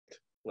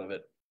Love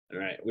it. All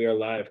right, we are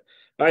live.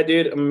 All right,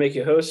 dude, I'm gonna make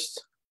you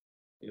host.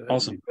 Go ahead and do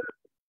Awesome. that.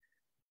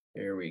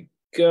 There we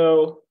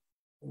go.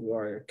 You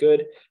are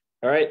good.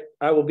 All right,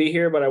 I will be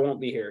here, but I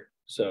won't be here.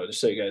 So just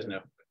so you guys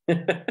know.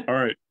 All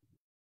right.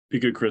 Be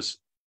good, Chris.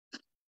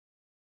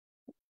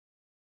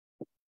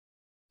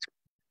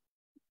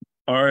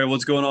 All right,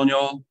 what's going on,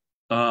 y'all?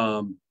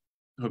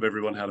 Hope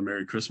everyone had a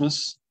Merry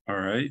Christmas. All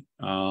right.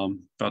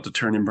 About to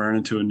turn and burn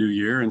into a new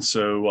year. And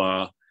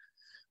so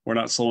we're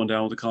not slowing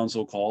down with the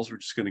console calls. We're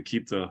just going to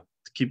keep the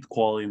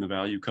quality and the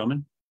value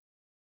coming.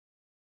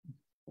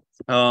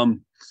 I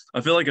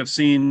feel like I've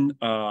seen,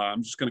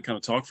 I'm just going to kind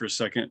of talk for a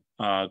second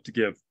to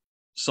give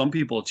some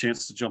people a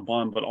chance to jump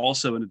on, but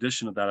also in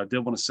addition to that, I did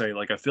want to say,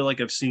 like, I feel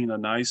like I've seen a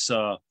nice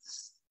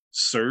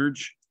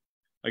surge,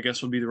 I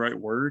guess would be the right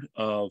word,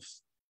 of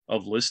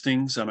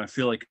listings. And I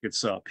feel like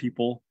it's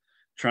people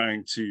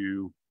trying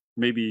to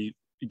maybe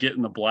get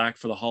in the black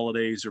for the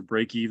holidays or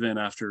break even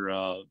after,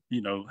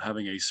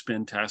 having a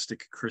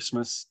spin-tastic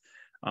Christmas.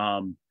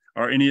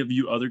 Are any of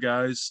you other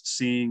guys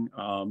seeing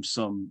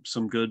some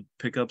good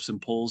pickups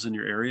and pulls in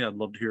your area? I'd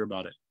love to hear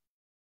about it.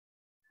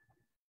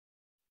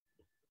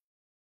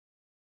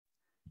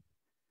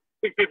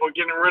 I think people are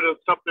getting rid of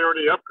stuff they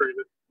already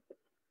upgraded.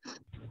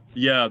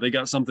 Yeah, they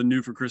got something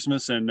new for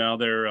Christmas, and now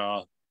they're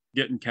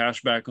getting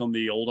cash back on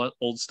the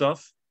old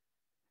stuff.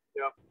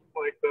 Yeah,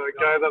 like the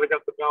guy that I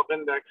got the Valve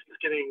Index is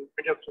getting,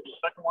 I guess, there's a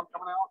second one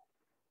coming out.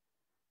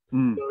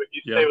 So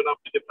he's saving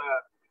up to get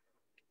that.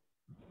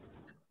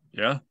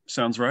 Yeah,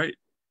 sounds right.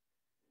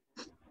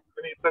 And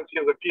he says he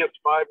has a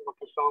PS5 and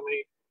will sell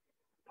me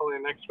probably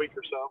next week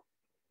or so.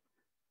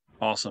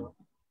 Awesome. I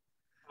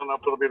don't know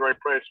if it'll be the right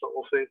price, but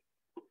we'll see.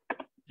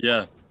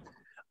 Yeah.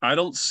 I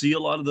don't see a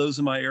lot of those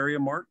in my area,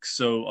 Mark.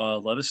 So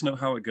let us know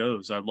how it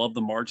goes. I love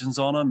the margins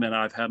on them, and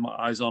I've had my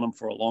eyes on them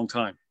for a long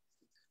time.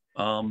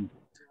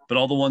 But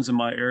all the ones in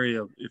my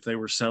area, if they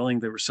were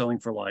selling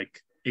for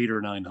like $800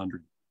 or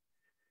 $900.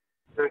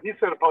 He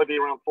said it'd probably be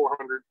around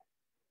 400.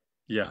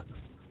 Yeah.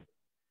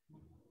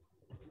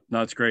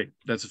 No, it's great.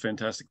 That's a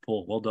fantastic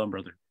pull. Well done,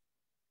 brother.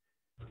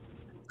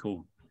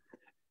 Cool.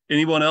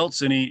 Anyone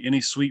else? Any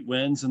sweet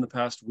wins in the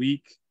past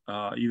week?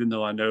 Even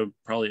though I know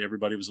probably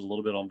everybody was a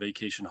little bit on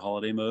vacation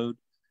holiday mode.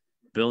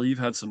 Bill, you've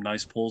had some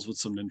nice pulls with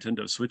some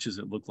Nintendo Switches.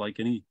 It looked like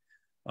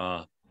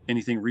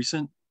anything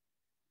recent?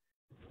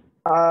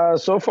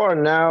 So far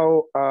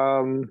now,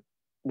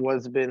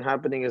 what's been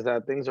happening is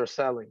that things are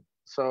selling.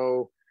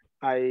 So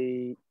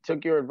I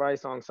took your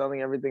advice on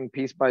selling everything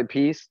piece by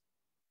piece.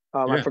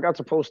 I forgot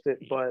to post it,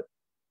 but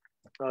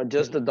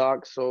just the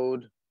dock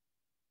sold,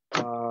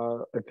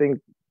 I think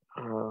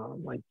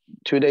like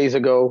 2 days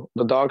ago,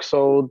 the dock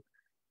sold,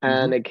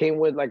 and it came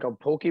with like a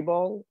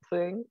Pokeball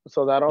thing.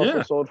 So that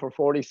also sold for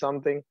 40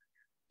 something.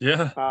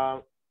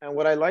 Yeah. And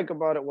what I like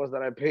about it was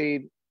that I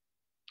paid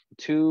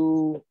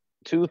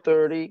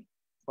 $230,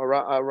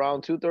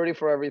 around $230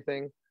 for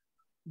everything.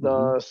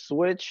 The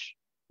Switch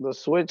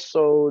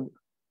sold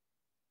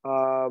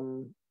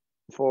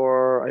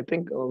for I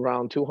think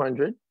around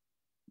 $200.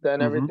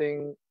 Then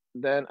everything,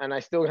 and I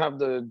still have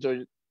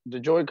the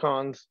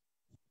Joy-Cons.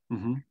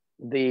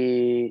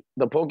 The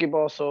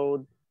Pokeball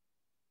sold,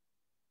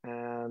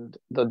 and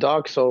the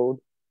dock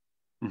sold.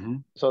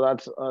 So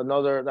that's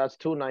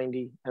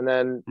 $290. And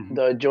then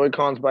the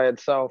Joy-Cons by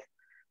itself,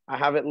 I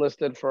have it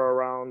listed for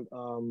around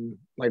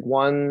like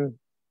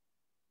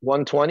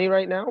 120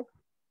 right now.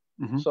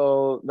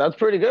 So that's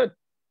pretty good.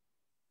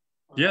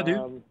 Yeah,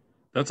 dude.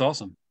 That's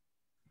awesome.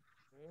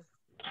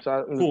 So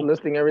I'm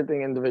listing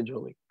everything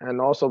individually,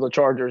 and also the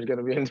charger is going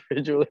to be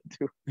individually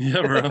too.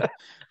 Yeah, bro.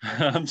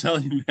 I'm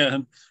telling you,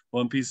 man,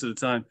 one piece at a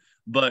time.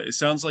 But it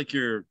sounds like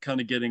you're kind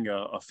of getting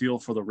a feel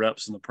for the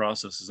reps and the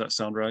process. Does that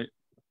sound right?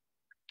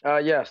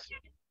 Yes.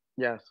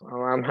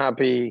 I'm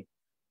happy.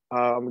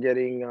 I'm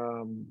getting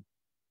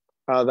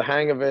the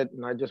hang of it,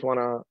 and I just want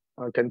to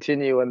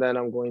continue. And then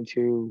I'm going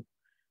to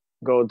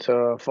go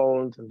to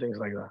phones and things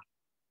like that.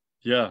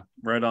 Yeah,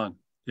 right on.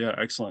 Yeah,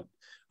 excellent.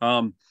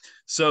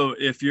 So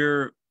if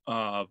you're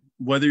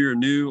whether you're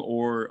new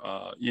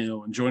or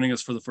joining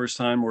us for the first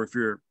time, or if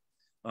you're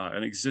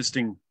an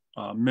existing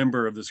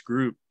member of this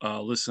group,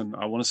 listen,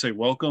 I want to say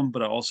welcome,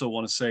 but I also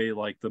want to say,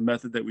 like, the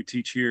method that we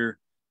teach here,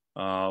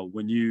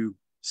 when you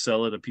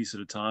sell it a piece at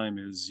a time,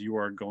 is you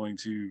are going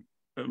to,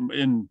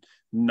 in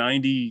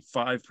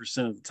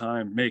 95% of the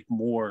time, make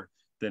more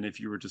than if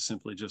you were to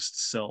simply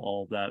just sell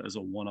all of that as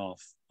a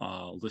one-off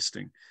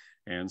listing.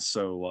 And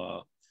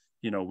so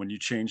when you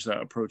change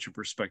that approach and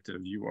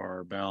perspective, you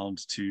are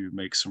bound to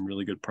make some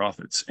really good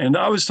profits. And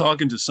I was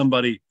talking to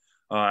somebody,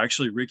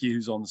 actually Ricky,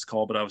 who's on this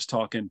call, but I was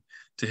talking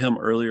to him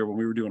earlier when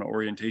we were doing an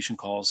orientation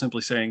call,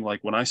 simply saying,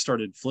 like, when I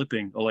started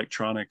flipping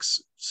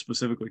electronics,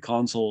 specifically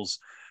consoles,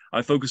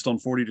 I focused on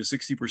 40 to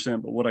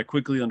 60%, but what I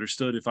quickly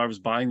understood, if I was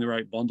buying the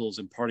right bundles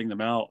and parting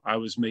them out, I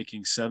was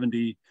making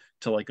 70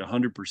 to like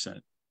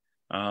 100%.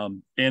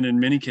 And in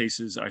many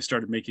cases, I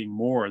started making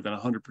more than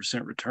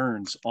 100%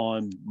 returns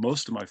on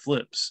most of my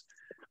flips.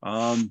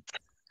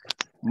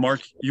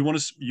 Mark, you want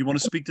to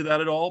speak to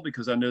that at all?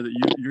 Because I know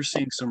that you're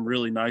seeing some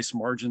really nice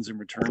margins and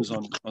returns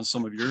on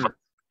some of your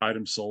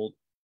items sold.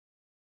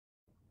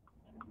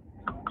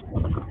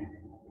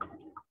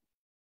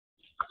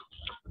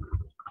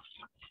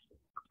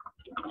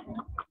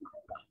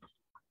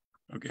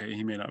 Okay,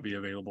 he may not be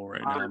available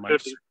right now.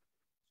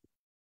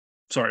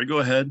 Sorry, go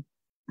ahead.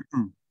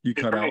 You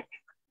cut out.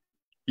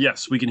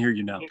 Yes, we can hear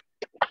you now.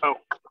 Oh.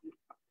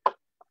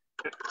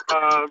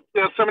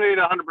 Yeah, 70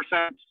 to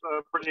 100%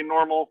 pretty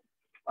normal.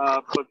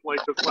 But like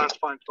this last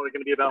fine's probably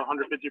going to be about 150%.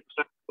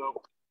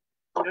 So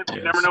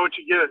you never know what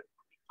you get.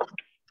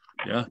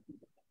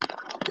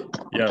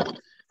 Yeah.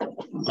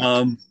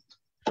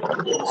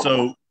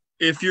 So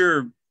if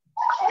you're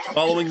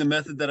following the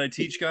method that I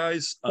teach,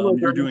 guys,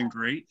 you're doing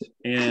great.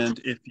 And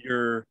if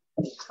you're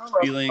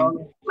feeling,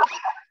 hold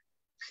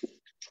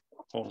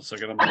on a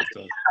second, I'm not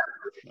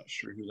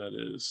sure who that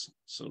is.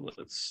 So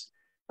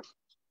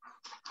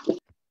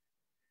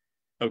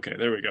okay,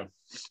 there we go.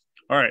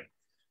 All right.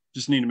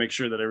 Just need to make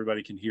sure that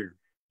everybody can hear.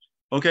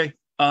 Okay.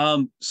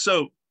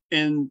 So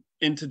in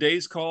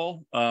today's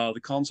call, the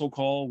console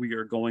call, we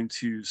are going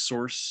to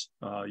source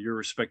your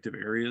respective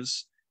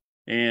areas.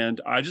 And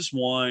I just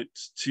want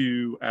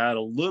to add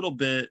a little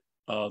bit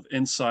of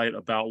insight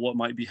about what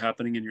might be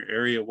happening in your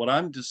area. What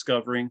I'm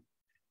discovering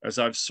as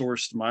I've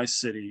sourced my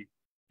city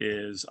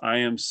is I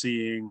am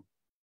seeing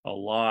a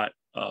lot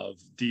of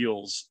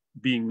deals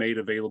being made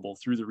available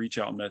through the reach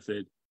out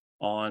method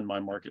on my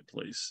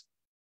marketplace.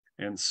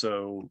 And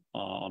so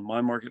on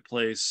my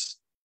marketplace,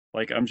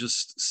 like I'm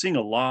just seeing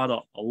a lot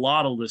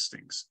of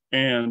listings,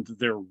 and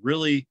they're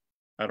really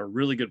at a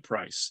really good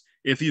price.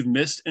 If you've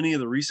missed any of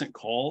the recent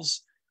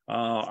calls,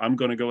 I'm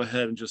going to go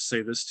ahead and just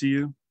say this to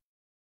you.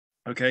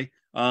 Okay.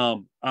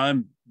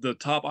 The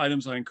top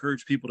items I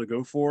encourage people to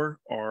go for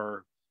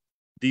are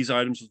these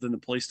items within the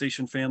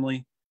PlayStation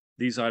family,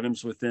 these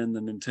items within the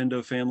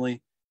Nintendo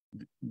family,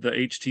 the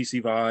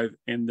HTC Vive,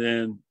 and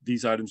then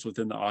these items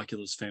within the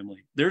Oculus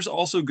family. There's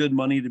also good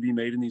money to be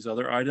made in these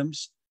other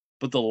items,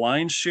 but the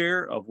lion's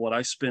share of what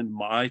I spend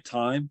my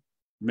time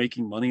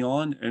making money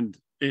on, and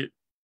it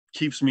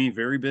keeps me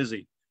very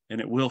busy, and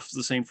it will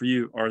the same for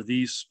you, are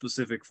these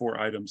specific 4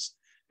 items.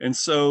 And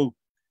so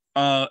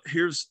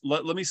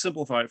let me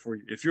simplify it for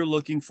you. If you're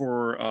looking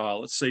for,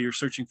 let's say you're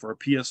searching for a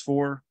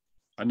PS4,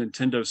 a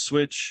Nintendo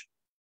Switch,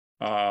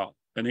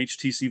 an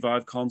HTC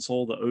Vive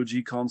console, the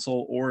OG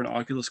console, or an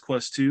Oculus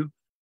Quest 2,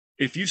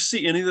 if you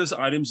see any of those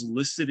items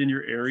listed in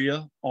your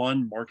area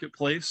on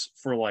Marketplace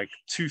for like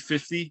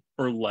 $250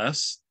 or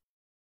less,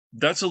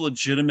 that's a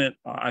legitimate,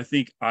 I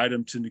think,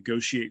 item to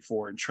negotiate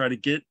for and try to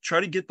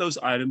get those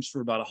items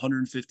for about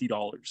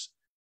 $150.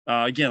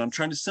 Again, I'm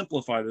trying to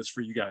simplify this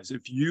for you guys.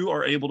 If you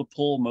are able to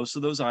pull most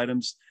of those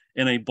items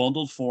in a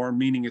bundled form,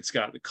 meaning it's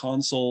got the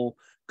console,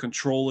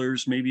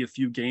 controllers, maybe a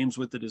few games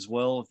with it as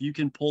well, if you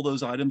can pull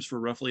those items for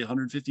roughly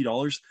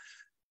 $150,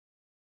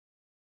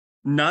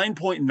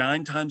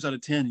 9.9 times out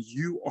of 10,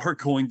 you are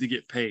going to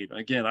get paid.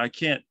 Again, I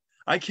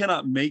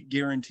cannot make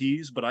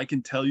guarantees, but I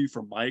can tell you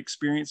from my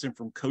experience and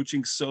from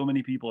coaching so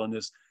many people on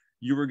this,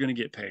 you are going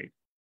to get paid.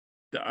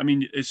 I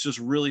mean, it's just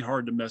really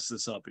hard to mess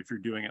this up if you're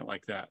doing it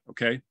like that.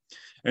 Okay.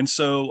 And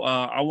so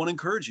I want to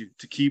encourage you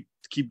to keep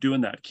doing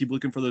that. Keep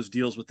looking for those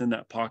deals within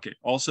that pocket.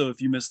 Also, if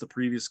you missed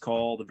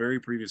the very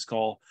previous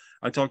call,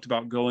 I talked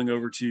about going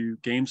over to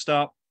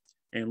GameStop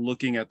and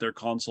looking at their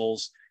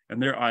consoles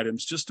and their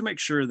items just to make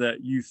sure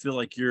that you feel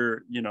like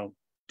you're,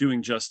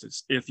 doing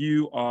justice. If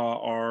you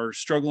are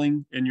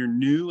struggling and you're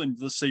new, and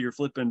let's say you're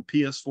flipping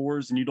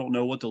PS4s and you don't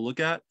know what to look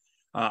at,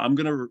 I'm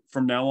going to,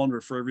 from now on,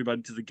 refer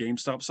everybody to the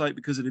GameStop site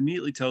because it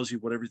immediately tells you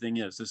what everything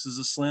is. This is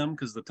a Slim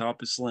because the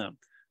top is Slim.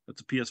 That's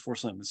a PS4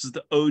 Slim. This is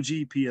the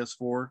OG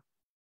PS4.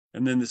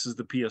 And then this is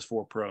the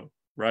PS4 Pro,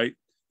 right?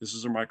 This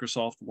is a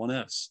Microsoft One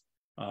S,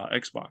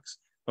 Xbox.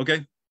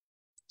 Okay.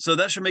 So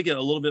that should make it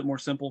a little bit more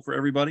simple for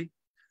everybody.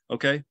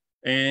 Okay.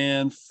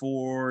 And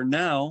for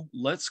now,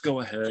 let's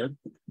go ahead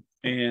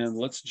and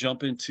let's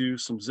jump into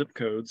some zip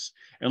codes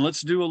and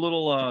let's do a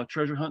little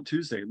treasure hunt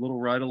Tuesday, a little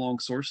ride along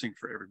sourcing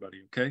for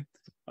everybody. Okay.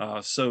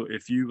 So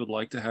if you would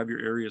like to have your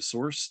area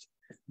sourced,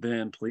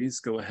 then please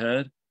go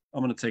ahead.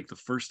 I'm going to take the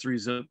first 3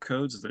 zip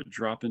codes that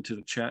drop into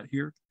the chat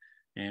here.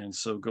 And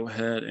so go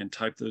ahead and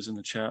type those in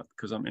the chat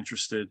because I'm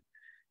interested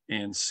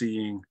in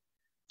seeing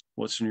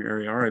what's in your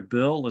area. All right,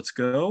 Bill, let's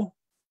go.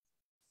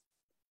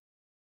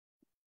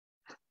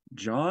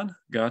 John,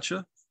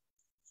 gotcha.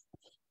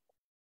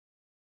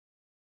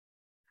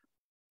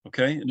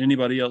 Okay, and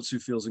anybody else who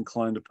feels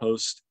inclined to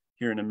post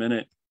here in a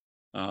minute,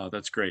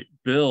 that's great.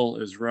 Bill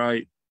is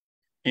right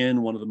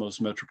in one of the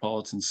most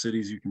metropolitan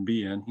cities you can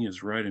be in. He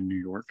is right in New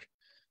York.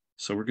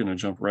 So we're going to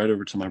jump right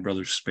over to my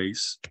brother's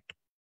space.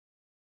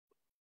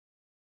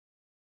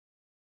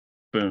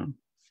 Boom.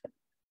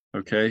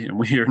 Okay, and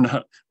we're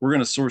going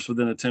to source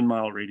within a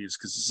 10-mile radius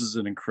because this is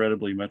an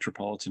incredibly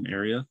metropolitan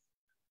area.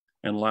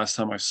 And last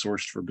time I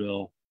sourced for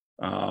Bill,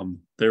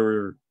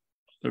 there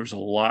was a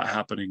lot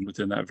happening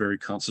within that very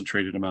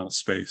concentrated amount of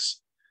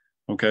space.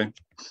 Okay.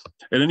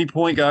 At any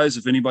point, guys,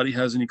 if anybody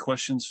has any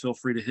questions, feel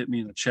free to hit me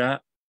in the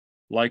chat.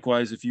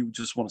 Likewise, if you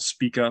just want to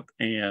speak up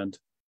and,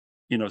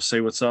 say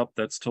what's up,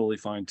 that's totally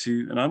fine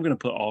too. And I'm going to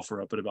put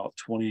offer up at about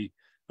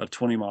a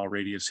 20-mile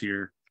radius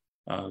here,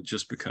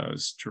 just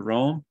because.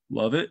 Jerome,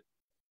 love it.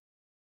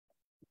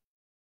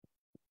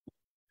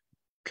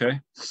 Okay.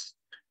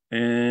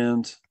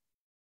 And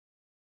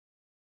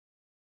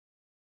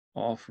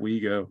off we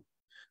go.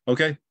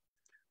 Okay.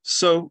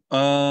 So,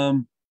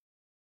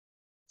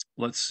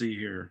 let's see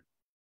here.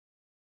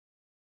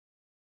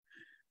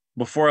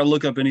 Before I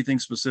look up anything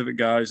specific,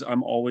 guys,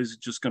 I'm always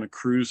just going to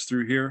cruise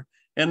through here.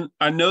 And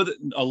I know that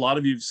a lot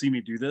of you see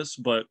me do this,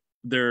 but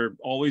there are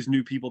always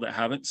new people that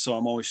haven't. So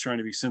I'm always trying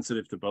to be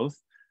sensitive to both.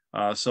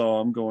 So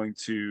I'm going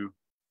to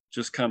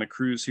just kind of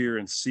cruise here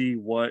and see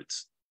what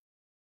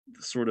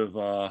sort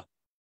of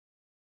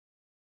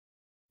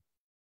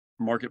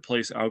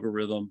marketplace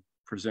algorithm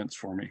presents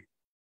for me.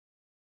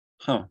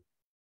 Huh.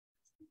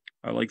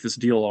 I like this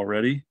deal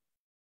already.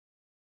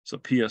 It's a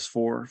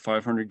PS4,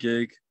 500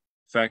 gig,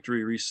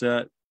 factory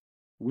reset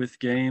with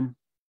game,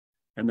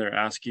 and they're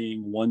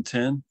asking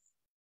 110.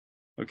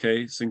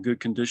 Okay, it's in good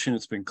condition.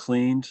 It's been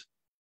cleaned,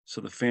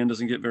 so the fan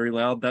doesn't get very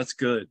loud. That's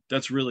good.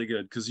 That's really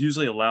good, because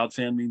usually a loud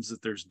fan means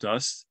that there's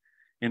dust,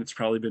 and it's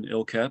probably been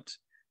ill kept.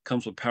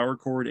 Comes with power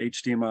cord,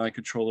 HDMI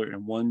controller,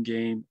 and 1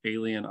 game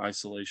Alien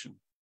isolation.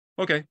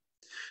 Okay,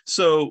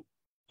 so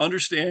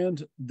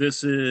understand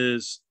this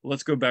is,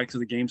 let's go back to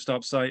the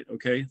GameStop site.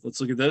 Okay,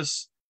 let's look at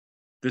this.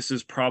 This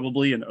is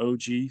probably an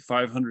OG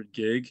 500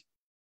 gig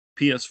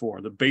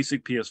PS4, the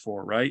basic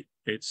PS4, right?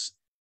 It's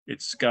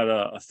got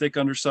a thick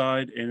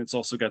underside, and it's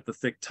also got the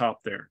thick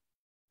top there,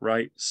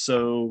 right?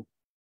 So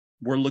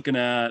we're looking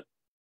at,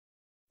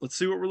 let's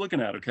see what we're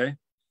looking at, okay?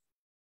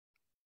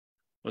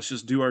 Let's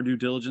just do our due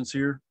diligence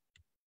here.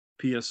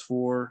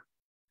 PS4,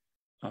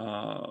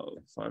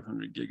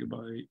 500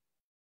 gigabyte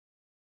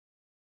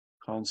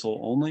console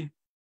only.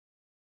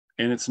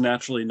 And it's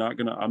naturally not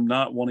gonna, I'm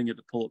not wanting it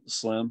to pull up the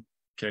slim,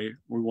 okay?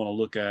 We wanna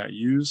look at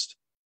used.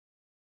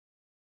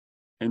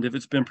 And if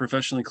it's been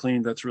professionally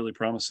cleaned, that's really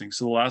promising.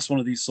 So the last one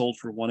of these sold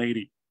for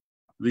 180.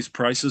 These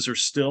prices are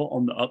still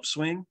on the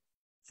upswing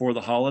for the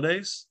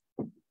holidays.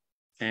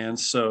 And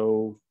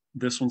so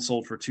this one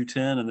sold for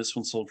 210 and this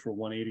one sold for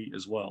 180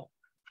 as well.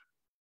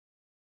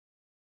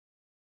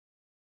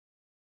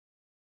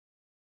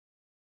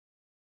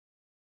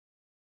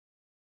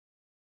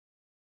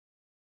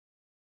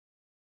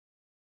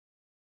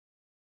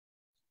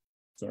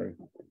 Sorry,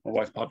 my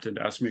wife popped in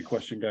to ask me a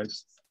question,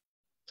 guys.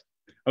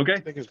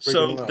 Okay,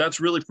 so that's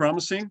really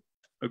promising.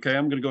 Okay,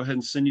 I'm going to go ahead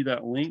and send you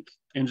that link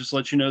and just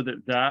let you know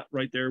that that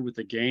right there with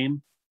the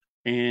game,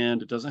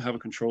 and it doesn't have a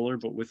controller,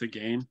 but with a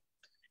game,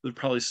 would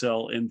probably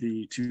sell in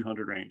the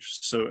 200 range.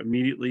 So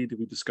immediately, did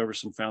we discover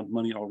some found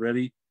money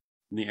already?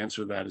 And the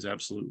answer to that is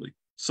absolutely.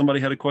 Somebody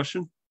had a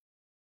question?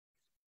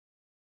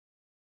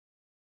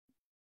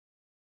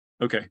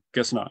 Okay,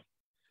 guess not.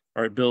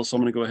 All right, Bill, so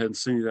I'm going to go ahead and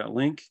send you that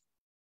link.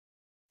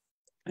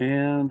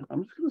 And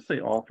I'm just going to say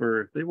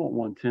offer, if they want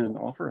 110,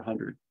 offer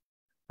 100,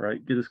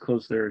 right? Get as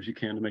close there as you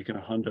can to making a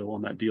hundo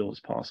on that deal as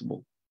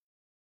possible.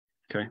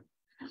 Okay.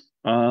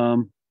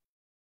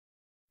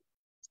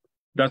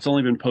 That's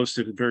only been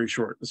posted very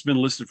short. It's been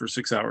listed for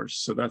 6 hours,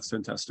 so that's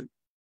fantastic.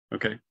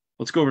 Okay,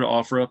 let's go over to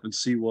OfferUp and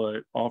see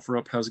what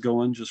OfferUp has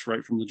going just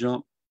right from the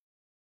jump.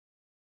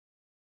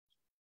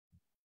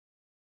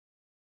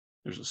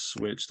 There's a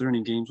Switch. Are there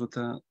any games with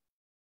that?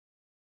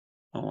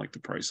 I don't like the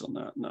price on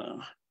that.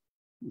 No.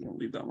 I'm gonna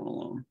leave that one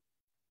alone.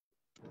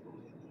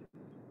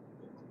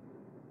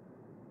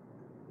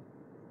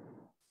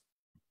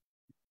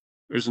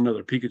 There's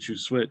another Pikachu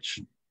Switch.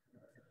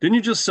 Didn't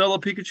you just sell a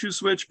Pikachu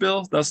Switch,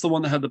 Bill? That's the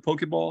one that had the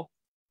Pokeball?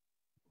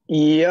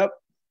 Yep.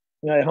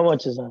 Yeah, how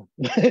much is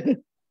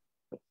that?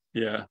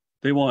 Yeah.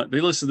 They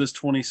listed this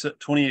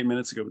 28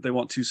 minutes ago, but they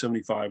want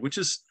 275, which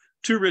is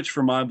too rich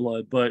for my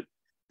blood. But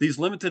these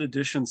limited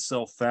editions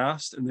sell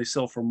fast and they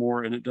sell for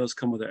more, and it does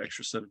come with an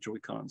extra set of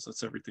Joy-Cons.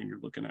 That's everything you're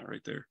looking at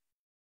right there.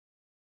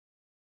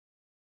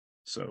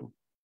 So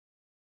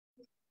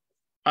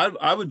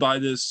I would buy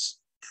this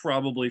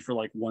probably for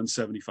like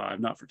 175,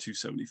 not for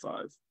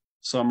 275.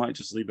 So I might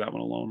just leave that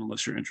one alone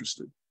unless you're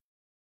interested.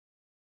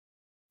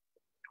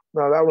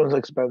 No, that one's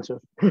expensive.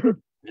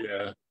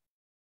 Yeah.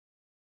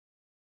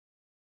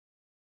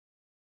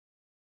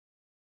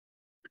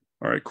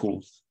 All right,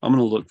 cool. I'm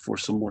going to look for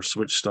some more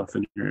Switch stuff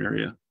in your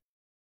area.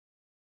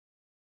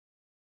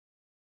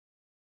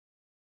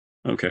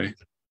 Okay.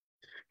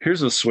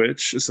 Here's a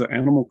Switch. It's the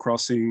Animal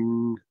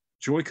Crossing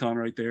Joy-Con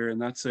right there.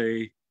 And that's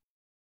I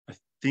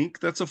think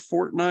that's a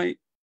Fortnite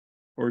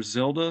or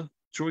Zelda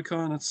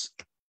Joy-Con. It's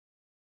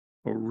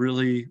a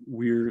really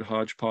weird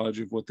hodgepodge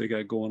of what they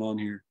got going on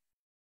here.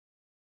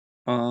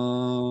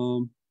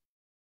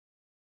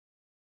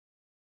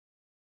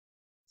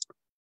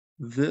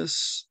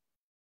 This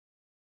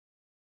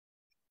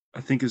I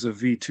think is a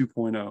V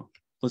 2.0.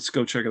 Let's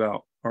go check it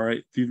out. All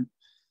right.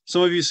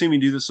 Some of you see me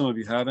do this, some of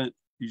you haven't.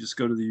 You just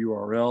go to the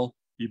URL,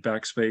 you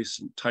backspace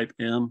and type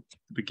M at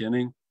the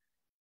beginning.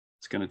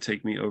 It's going to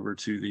take me over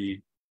to the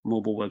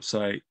mobile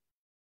website.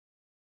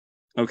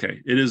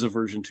 Okay, it is a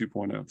version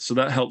 2.0. So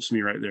that helps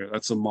me right there.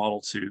 That's a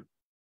Model 2.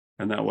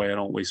 And that way I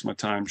don't waste my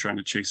time trying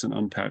to chase an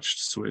unpatched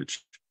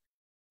switch.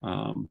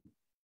 But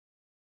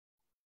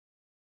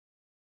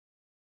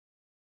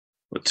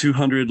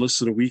 200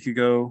 listed a week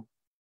ago,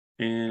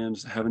 and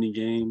does it have any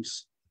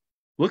games?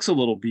 Looks a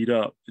little beat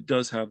up. It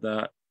does have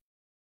that.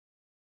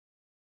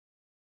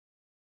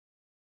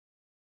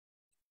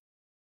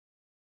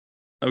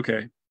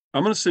 Okay,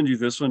 I'm gonna send you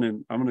this one,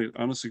 and I'm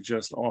gonna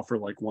suggest offer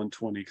like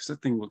 120 because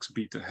that thing looks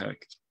beat to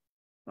heck.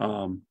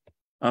 I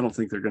don't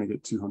think they're gonna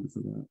get 200 for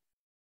that.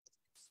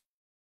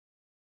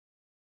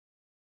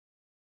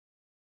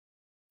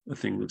 That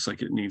thing looks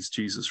like it needs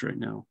Jesus right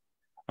now.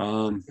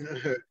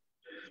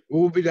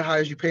 What would be the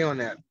highest you pay on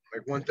that?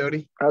 Like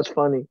 130? That's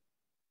funny.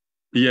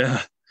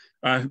 Yeah,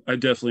 I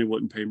definitely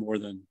wouldn't pay more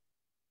than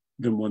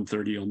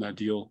 130 on that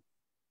deal.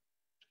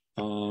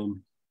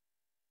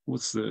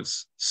 What's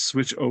this?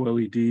 Switch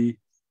OLED.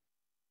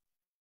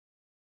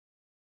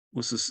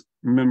 What's this?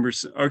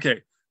 Members.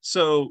 Okay,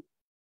 so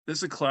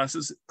this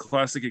is a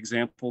classic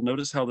example.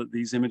 Notice how that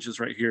these images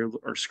right here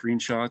are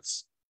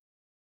screenshots,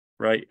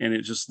 right? And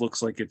it just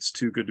looks like it's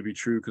too good to be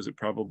true because it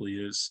probably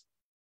is.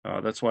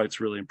 That's why it's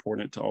really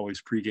important to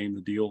always pregame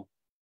the deal.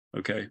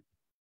 Okay,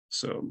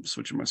 so I'm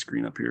switching my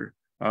screen up here.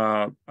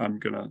 I'm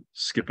gonna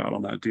skip out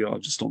on that deal. I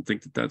just don't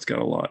think that that's got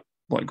a lot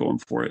going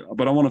for it.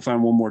 But I want to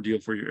find one more deal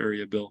for your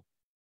area, Bill.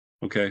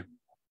 Okay,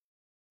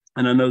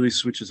 and I know these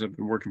switches have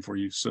been working for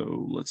you,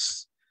 so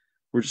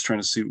we're just trying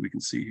to see what we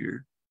can see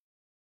here.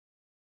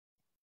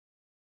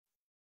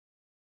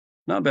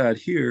 Not bad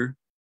here.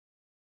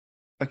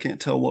 I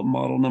can't tell what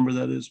model number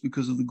that is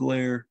because of the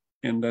glare,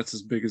 and that's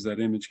as big as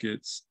that image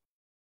gets.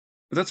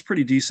 But that's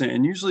pretty decent.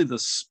 And usually the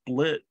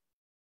split,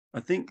 I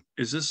think,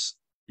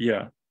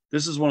 yeah,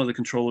 this is one of the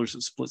controllers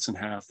that splits in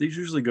half. These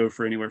usually go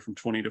for anywhere from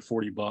 20 to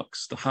 40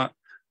 bucks.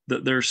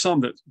 There are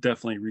some that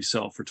definitely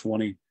resell for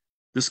 20.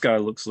 This guy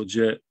looks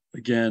legit.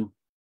 Again,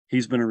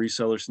 he's been a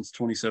reseller since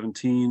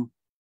 2017.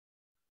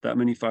 That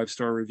many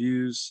 5-star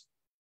reviews,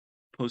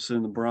 posted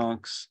in the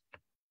Bronx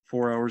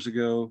 4 hours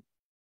ago.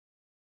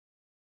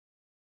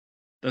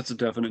 That's a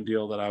definite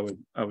deal that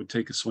I would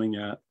take a swing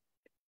at.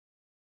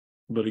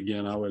 But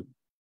again, I would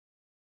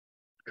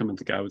come at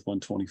the guy with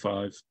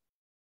 125.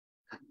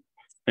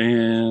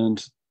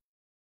 And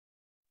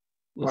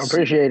I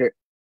appreciate it.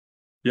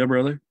 Yeah,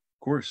 brother.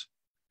 Of course.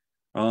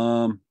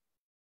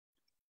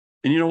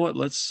 And you know what?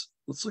 Let's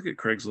look at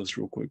Craigslist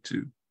real quick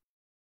too.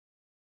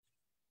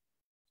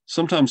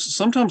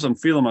 Sometimes I'm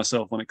feeling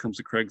myself when it comes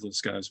to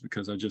Craigslist, guys,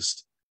 because I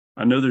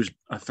know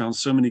I found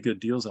so many good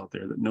deals out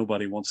there that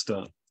nobody wants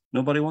to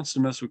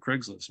mess with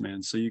Craigslist,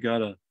 man. So you got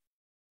to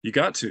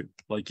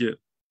like you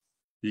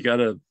got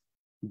to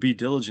be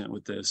diligent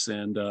with this.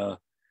 And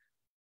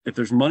if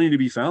there's money to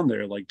be found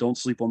there, like, don't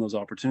sleep on those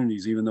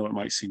opportunities, even though it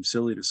might seem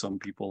silly to some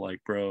people.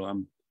 Like, bro,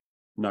 I'm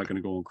not going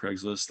to go on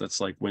Craigslist.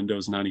 That's like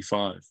Windows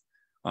 95.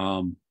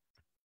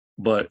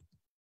 But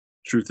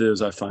truth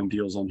is, I find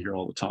deals on here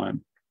all the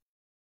time.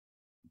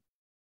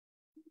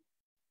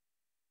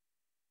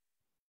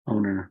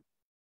 Owner.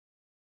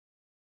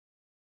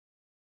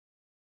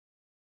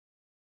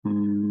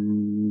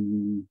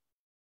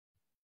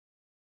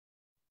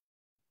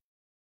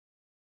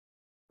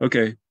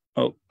 Okay.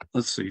 Oh,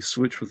 let's see.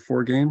 Switch with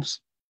 4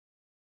 games.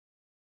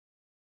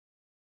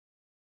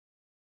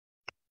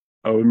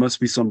 Oh, it must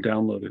be some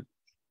downloaded.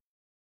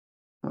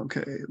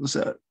 Okay, what's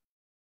that?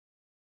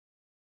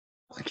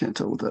 I can't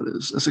tell what that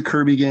is. It's a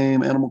Kirby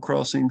game, Animal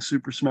Crossing,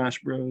 Super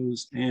Smash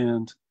Bros,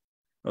 and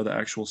the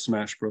actual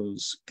Smash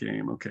Bros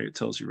game. Okay, it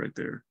tells you right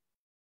there.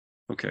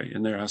 Okay,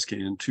 and they're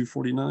asking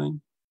 $249,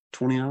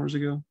 20 hours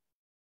ago.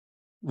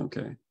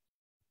 Okay.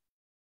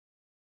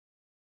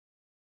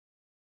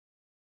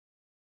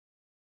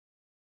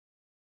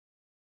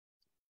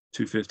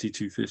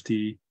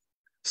 $250.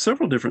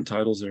 Several different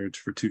titles there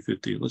for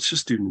 $250. Let's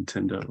just do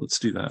Nintendo. Let's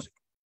do that.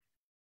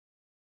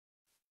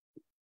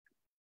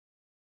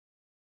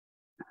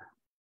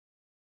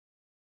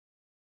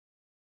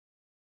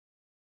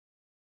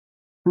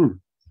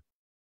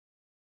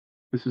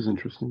 This is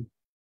interesting.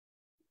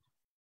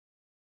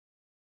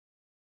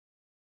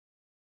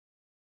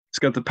 It's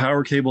got the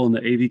power cable and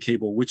the AV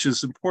cable, which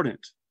is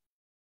important.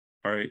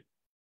 All right.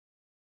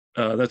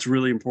 That's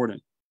really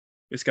important.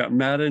 It's got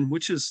Madden,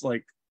 which is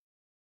like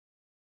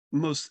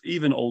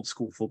even old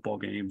school football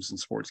games and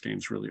sports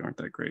games really aren't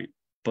that great.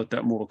 But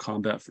that Mortal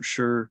Kombat for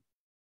sure.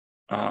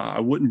 I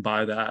wouldn't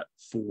buy that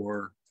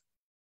for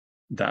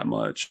that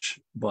much,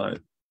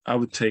 but I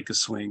would take a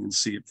swing and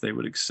see if they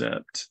would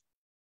accept.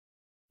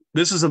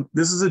 This is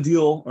a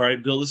deal. All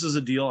right, Bill, this is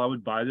a deal. I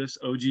would buy this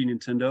OG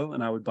Nintendo,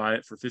 and I would buy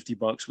it for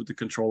 $50 with the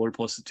controller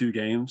plus the 2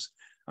 games.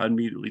 I'd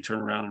immediately turn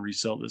around and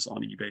resell this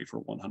on eBay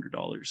for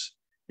 $100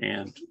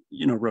 and,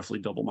 roughly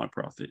double my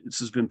profit. This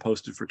has been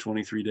posted for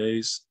 23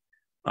 days.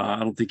 I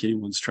don't think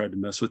anyone's tried to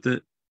mess with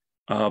it,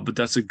 but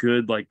that's a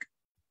good, like,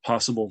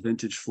 possible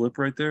vintage flip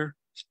right there.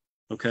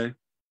 Okay.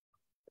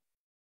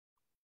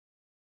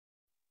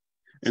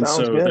 And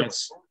Sounds so good.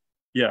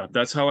 Yeah,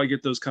 that's how I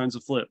get those kinds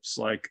of flips.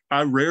 Like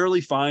I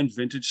rarely find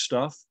vintage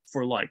stuff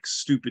for like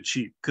stupid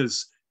cheap,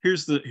 because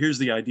here's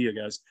the idea,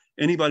 guys.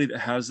 Anybody that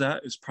has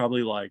that is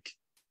probably like,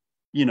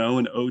 you know,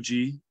 an OG.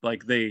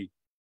 Like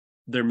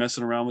they're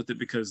messing around with it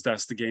because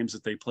that's the games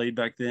that they played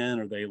back then,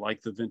 or they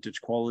like the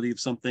vintage quality of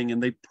something,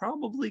 and they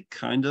probably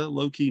kind of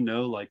low-key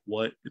know like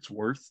what it's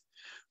worth.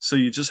 So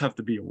you just have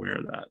to be aware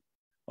of that.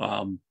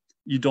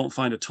 You don't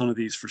find a ton of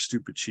these for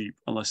stupid cheap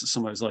unless it's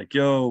somebody's like,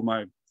 yo,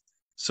 my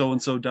so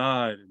and so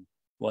died, and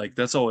like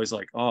that's always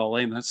like, oh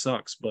lame, that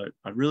sucks, but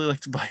I'd really like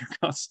to buy your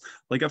console.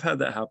 Like I've had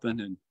that happen,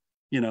 and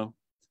you know,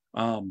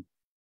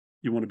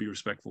 you want to be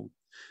respectful.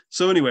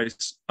 So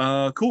anyways,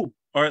 cool.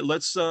 All right,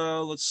 let's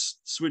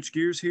switch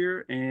gears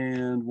here,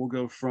 and we'll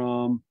go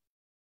from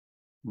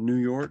New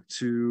York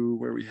to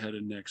where we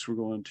headed next. We're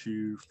going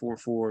to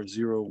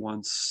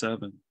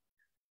 44017.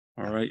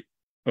 All right,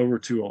 over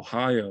to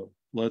Ohio.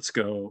 Let's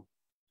go.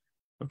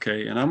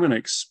 Okay, and I'm going to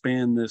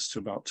expand this to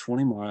about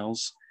 20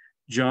 miles.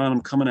 John,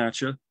 I'm coming at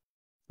you.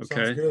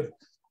 Okay. Sounds good.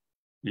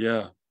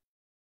 Yeah.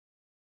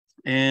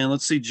 And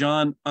let's see,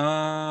 John.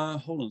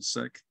 Hold on a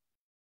sec.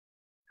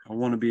 I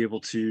want to be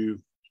able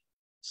to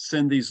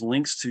send these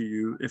links to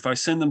you. If I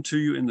send them to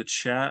you in the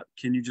chat,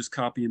 can you just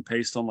copy and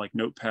paste on like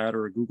Notepad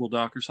or a Google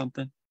Doc or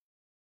something?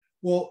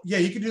 Well, yeah,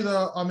 you can do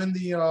the. I'm in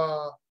the.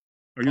 Are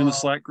you in the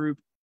Slack group?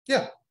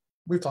 Yeah,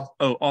 we've talked.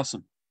 Oh,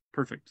 awesome.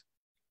 Perfect.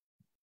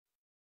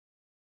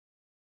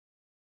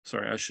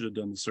 Sorry, I should have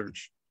done the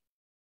search.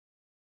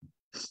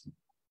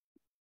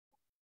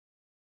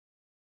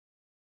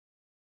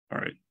 All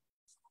right.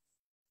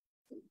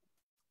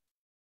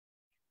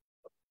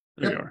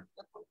 There you are.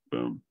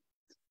 Boom.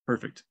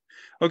 Perfect.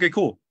 Okay,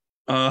 cool.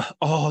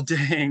 Oh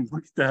dang,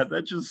 look at that.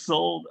 That just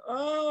sold.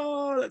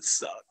 Oh, that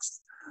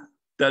sucks.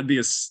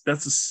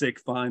 That's a sick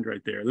find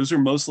right there. Those are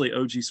mostly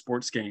OG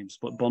sports games,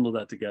 but bundle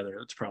that together,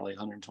 it's probably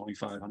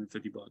 125,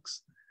 150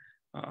 bucks.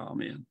 Oh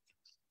man.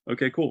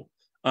 Okay, cool.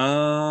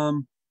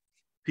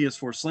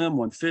 PS4 Slim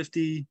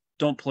 150.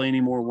 Don't play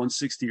anymore,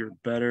 160 or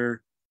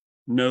better.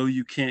 No,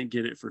 you can't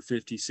get it for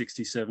 50,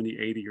 60, 70,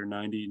 80, or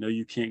 90. No,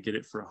 you can't get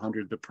it for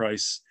 100. The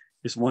price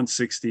is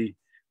 160,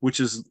 which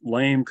is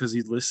lame because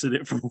he listed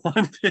it for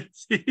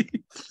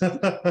 150.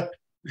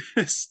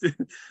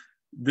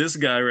 This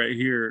guy right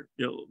here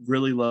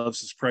really loves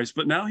his price,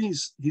 but now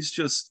he's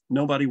just,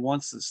 nobody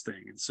wants this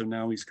thing, and so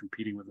now he's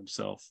competing with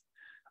himself.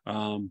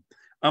 I'm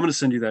going to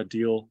send you that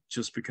deal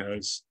just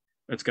because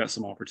it's got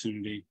some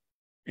opportunity.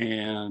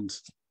 And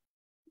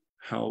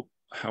how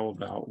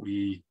about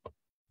we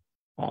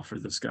offer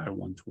this guy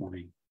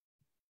 120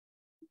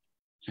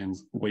 and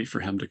wait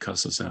for him to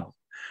cuss us out?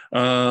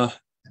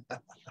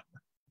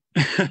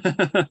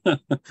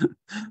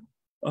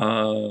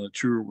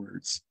 Truer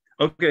words.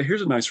 Okay,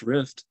 here's a nice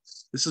Rift.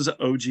 This is an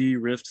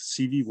OG Rift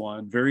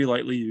CV1, very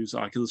lightly used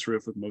Oculus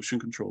Rift with motion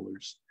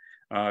controllers.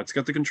 It's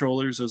got the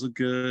controllers, those look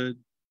good.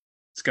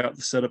 It's got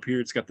the setup here.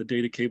 It's got the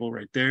data cable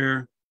right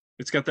there.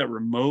 It's got that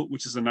remote,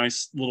 which is a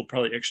nice little,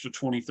 probably extra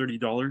 $20,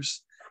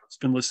 $30. It's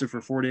been listed for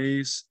 4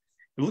 days.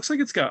 It looks like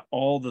it's got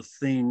all the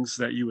things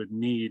that you would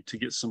need to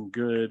get some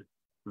good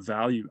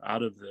value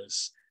out of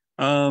this.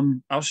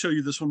 I'll show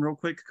you this one real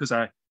quick because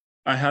I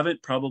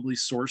haven't probably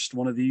sourced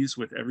one of these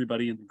with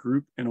everybody in the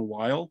group in a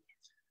while.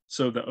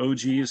 So the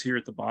OG is here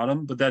at the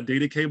bottom, but that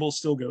data cable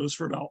still goes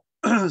for about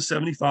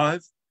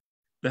 75.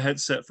 The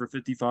headset for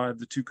 55,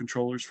 the 2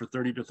 controllers for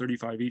 30 to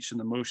 35 each, and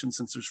the motion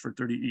sensors for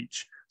 30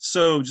 each.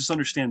 So just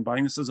understand,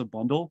 buying this as a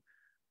bundle,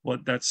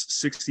 that's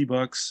 60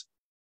 bucks.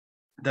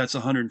 That's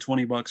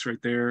 120 bucks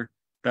right there.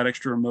 That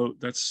extra remote,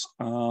 that's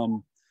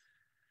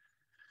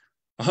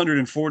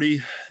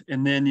 140.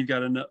 And then you've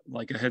got a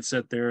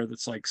headset there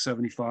that's like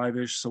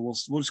 75-ish. So we'll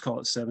just call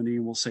it 70,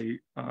 and we'll say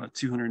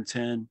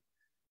 210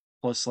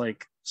 plus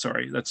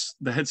that's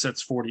the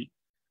headset's 40.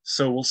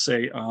 So we'll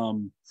say,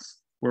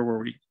 where were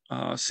we?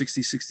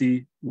 60,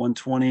 60,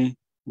 120,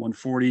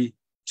 140,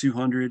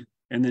 200,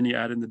 and then you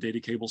add in the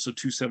data cable. So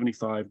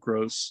 275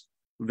 gross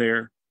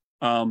there.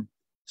 So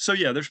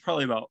yeah, there's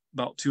probably about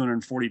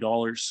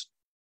 $240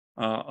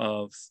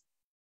 of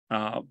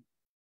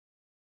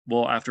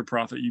after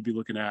profit, you'd be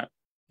looking at,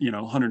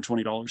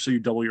 $120. So you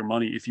double your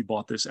money if you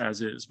bought this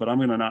as is. But I'm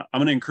gonna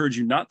encourage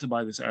you not to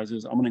buy this as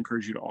is. I'm gonna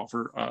encourage you to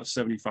offer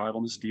 75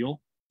 on this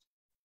deal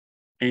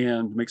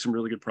and make some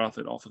really good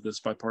profit off of this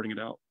by parting it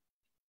out.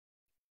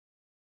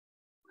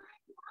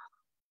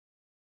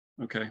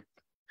 Okay,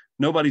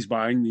 nobody's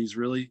buying these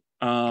really,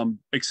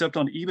 except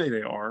on eBay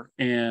they are,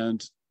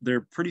 and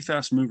they're pretty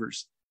fast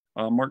movers.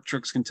 Mark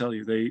Trucks can tell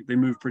you they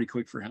move pretty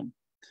quick for him.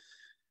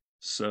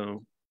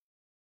 So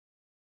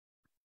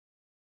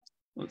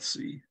let's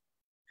see.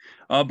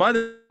 By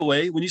the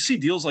way, when you see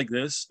deals like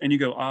this and you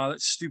go,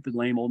 that's stupid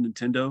lame old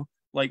Nintendo,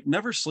 like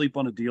never sleep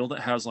on a deal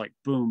that has like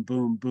boom,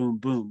 boom, boom,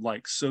 boom,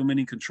 like so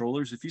many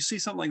controllers. If you see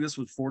something like this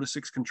with 4 to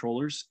 6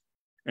 controllers,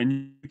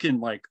 and you can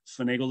like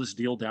finagle this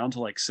deal down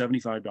to like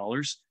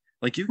 $75,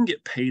 like you can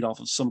get paid off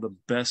of some of the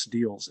best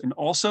deals. And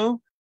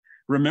also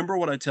remember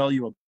what I tell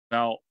you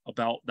about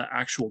the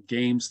actual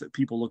games that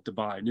people look to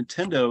buy.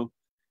 Nintendo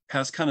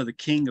has kind of the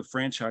king of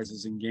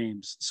franchises in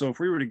games. So if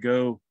we were to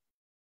go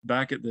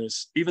back at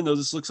this, even though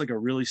this looks like a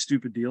really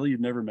stupid deal you'd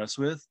never mess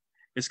with,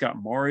 it's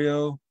got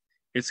Mario,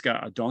 it's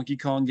got a Donkey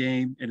Kong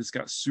game, and it's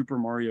got Super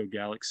Mario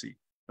Galaxy.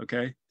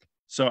 Okay.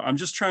 So I'm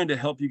just trying to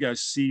help you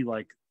guys see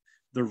like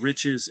the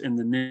riches and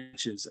the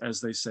niches, as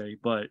they say.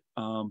 But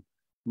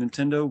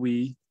Nintendo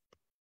Wii,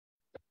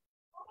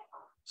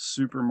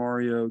 Super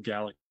Mario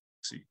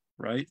Galaxy,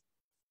 right?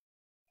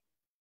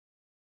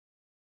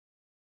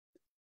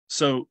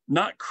 So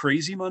not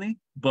crazy money,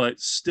 but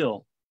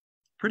still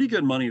pretty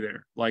good money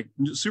there. Like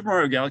Super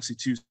Mario Galaxy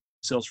 2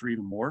 sells for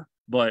even more,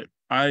 but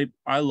I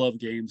love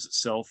games that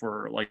sell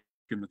for like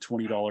in the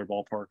 $20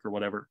 ballpark or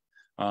whatever.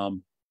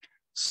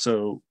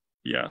 So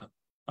yeah,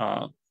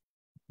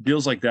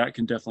 deals like that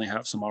can definitely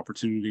have some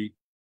opportunity.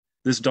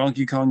 This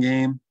Donkey Kong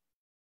game,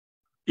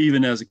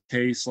 even as a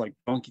case like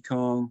Donkey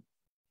Kong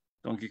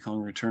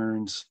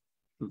Returns.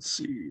 Let's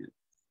see.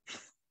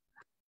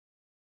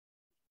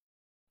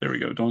 There we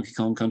go. Donkey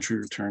Kong Country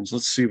Returns.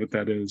 Let's see what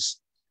that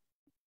is.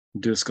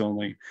 Disc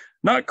only.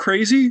 Not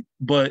crazy,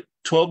 but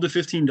 $12 to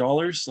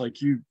 $15.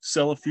 Like you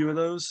sell a few of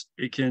those,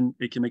 it can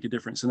make a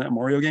difference in that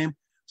Mario game.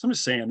 So I'm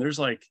just saying, there's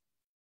like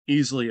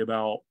easily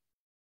about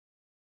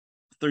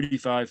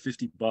 35,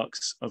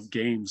 $50 of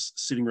games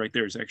sitting right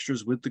there as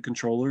extras with the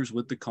controllers,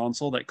 with the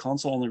console. That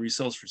console only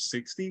resells for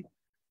 60,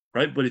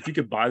 right? But if you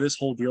could buy this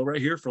whole deal right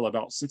here for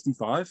about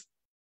 65,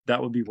 that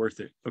would be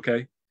worth it.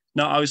 Okay.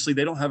 Now, obviously,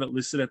 they don't have it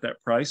listed at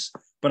that price,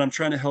 but I'm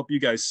trying to help you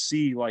guys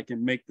see, like,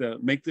 and make the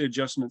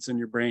adjustments in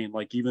your brain.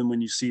 Like, even when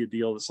you see a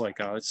deal that's like,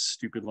 oh, it's a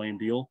stupid, lame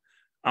deal,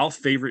 I'll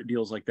favorite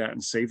deals like that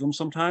and save them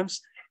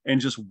sometimes, and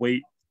just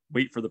wait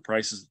for the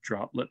prices to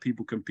drop. Let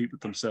people compete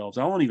with themselves.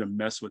 I won't even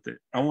mess with it.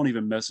 I won't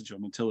even message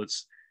them until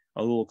it's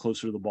a little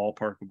closer to the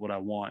ballpark of what I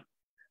want.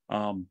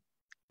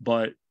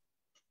 But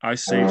I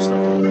save stuff.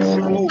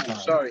 Oh,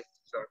 sorry.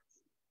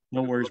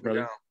 No worries,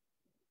 brother.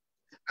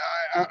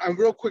 A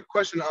real quick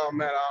question,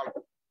 Matt.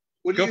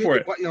 What do Go you for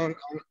hit it. the button on?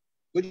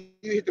 What do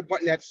you hit the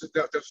button that's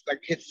like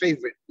hit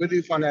favorite? Where do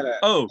you find that at?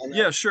 Oh,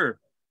 yeah, sure.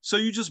 So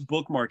you just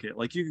bookmark it.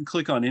 Like you can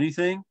click on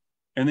anything,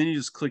 and then you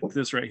just click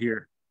this right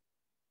here.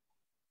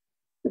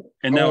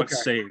 And now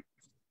it's saved,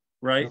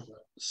 right? Okay.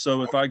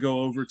 So if I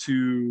go over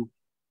to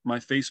my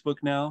Facebook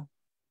now,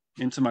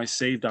 into my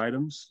saved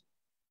items,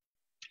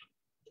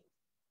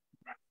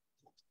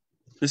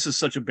 this is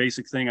such a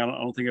basic thing. I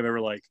don't think I've ever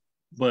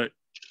but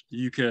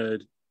you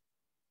could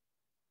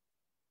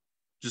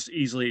just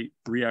easily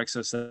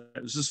re-access that.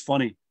 It's just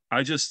funny.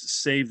 I just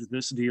saved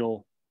this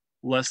deal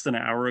less than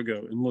an hour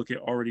ago, and look, it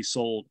already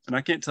sold. And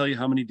I can't tell you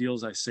how many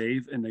deals I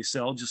save and they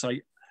sell. Just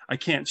I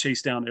can't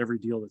chase down every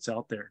deal that's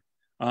out there,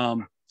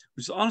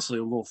 which is honestly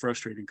a little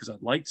frustrating because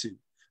I'd like to.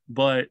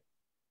 But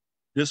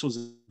this was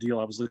a deal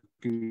I was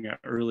looking at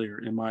earlier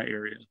in my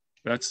area.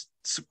 That's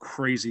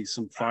crazy.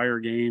 Some fire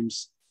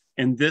games.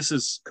 And this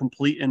is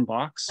complete in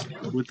box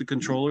with the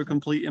controller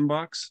complete in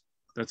box.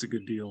 That's a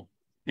good deal.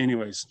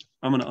 Anyways,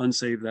 I'm going to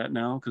unsave that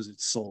now because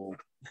it's sold.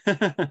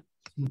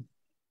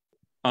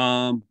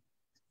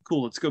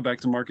 Cool. Let's go back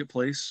to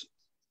Marketplace.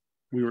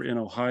 We were in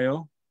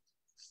Ohio.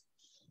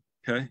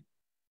 Okay.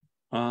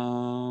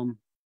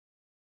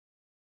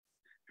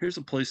 Here's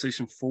a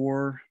PlayStation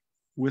 4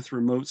 with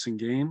remotes and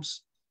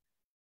games.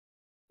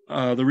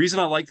 The reason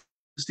I like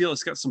this deal,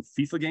 it's got some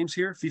FIFA games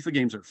here. FIFA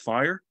games are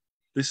fire.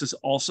 This is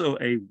also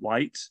a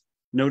white.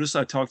 Notice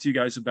I talked to you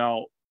guys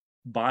about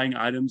buying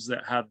items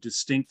that have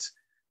distinct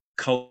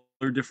color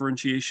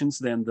differentiations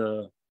than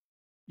the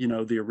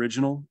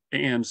original,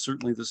 and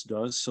certainly this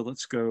does. So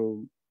let's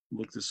go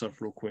look this up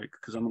real quick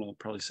because I'm going to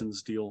probably send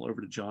this deal over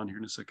to John here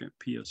in a second.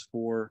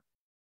 PS4,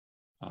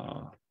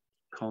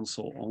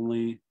 console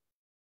only,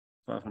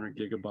 500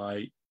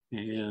 gigabyte,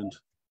 and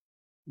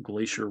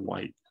Glacier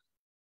White.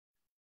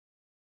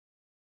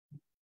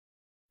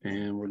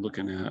 And we're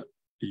looking at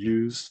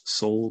used,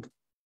 sold.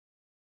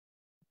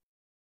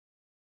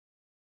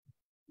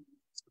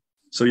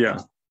 So yeah,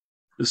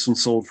 this one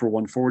sold for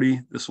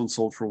 140. This one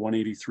sold for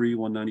 183,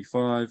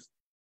 195,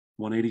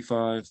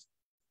 185.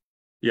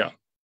 Yeah.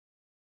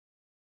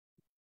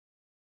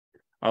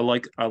 I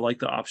like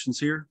the options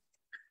here.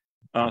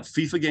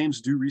 FIFA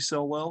games do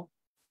resell well.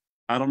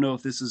 I don't know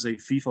if this is a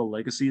FIFA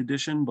Legacy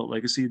Edition, but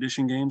Legacy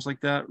Edition games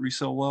like that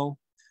resell well.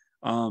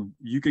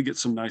 You could get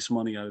some nice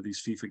money out of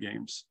these FIFA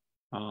games.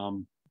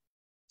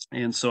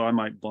 And so I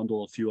might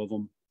bundle a few of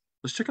them.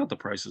 Let's check out the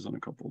prices on a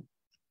couple.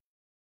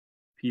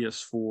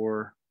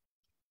 PS4,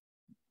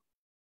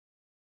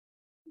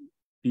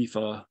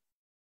 FIFA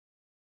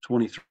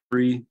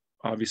 23,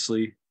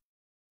 obviously.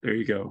 There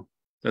you go.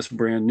 That's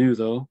brand new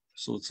though.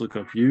 So let's look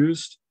up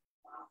used.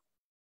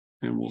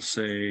 And we'll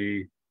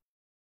say,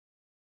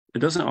 it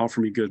doesn't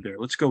offer me good there.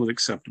 Let's go with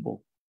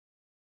acceptable.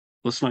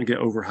 Let's not get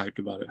overhyped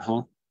about it,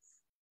 huh?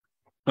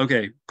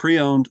 Okay,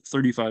 pre-owned,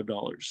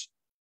 $35.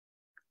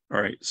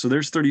 All right, so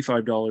there's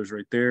 $35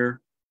 right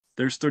there.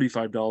 There's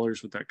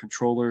 $35 with that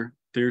controller.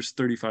 There's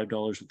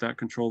 $35 with that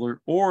controller.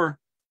 Or,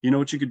 you know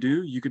what you could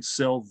do? You could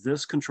sell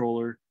this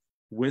controller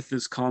with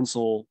this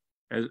console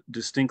as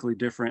distinctly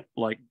different,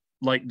 like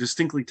like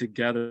distinctly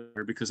together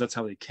because that's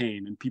how they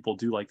came, and people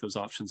do like those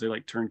options. They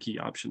like turnkey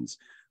options.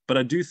 But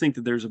I do think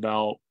that there's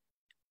about,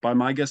 by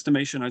my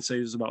guesstimation, I'd say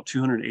there's about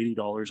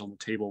 $280 on the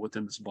table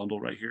within this bundle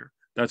right here.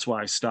 That's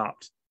why I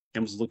stopped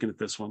and was looking at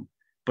this one.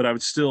 But I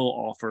would still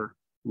offer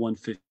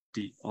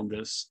 150 on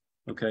this.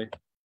 Okay.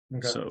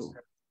 So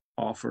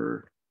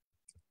offer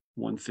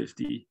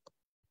 150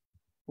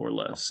 or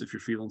less if you're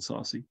feeling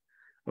saucy.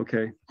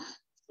 Okay.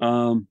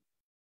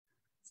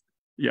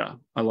 Yeah,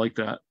 I like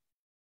that.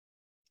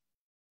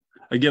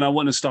 Again, I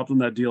wouldn't have stopped on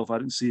that deal if I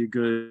didn't see a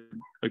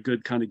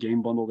good kind of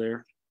game bundle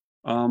there.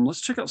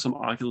 Let's check out some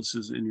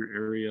Oculuses in your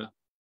area.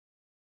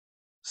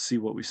 See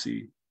what we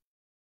see.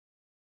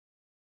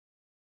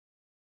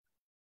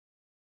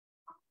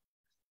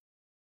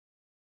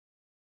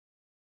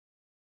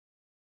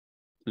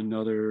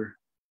 Another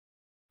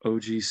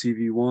OG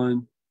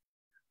CV1.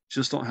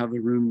 Just don't have the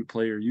room to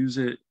play or use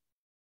it.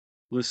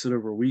 Listed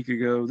over a week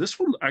ago. This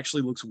one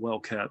actually looks well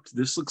kept.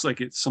 This looks like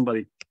it's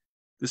somebody,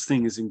 this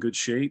thing is in good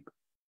shape.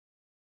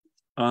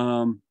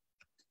 And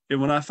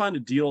when I find a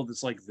deal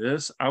that's like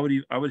this, I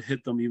would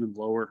hit them even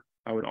lower.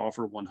 I would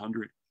offer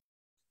 100.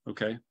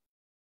 Okay.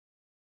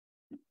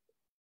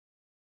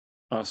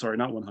 Sorry,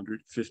 not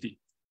 100, 50.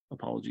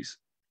 Apologies.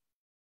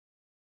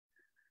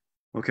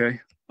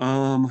 Okay.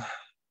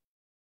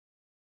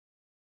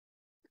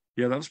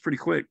 Yeah, that was pretty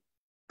quick.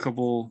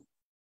 Couple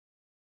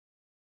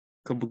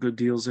good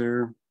deals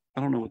there.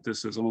 I don't know what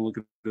this is. I'm gonna look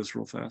at this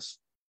real fast.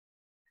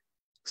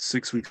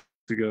 6 weeks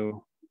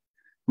ago.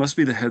 Must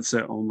be the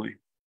headset only.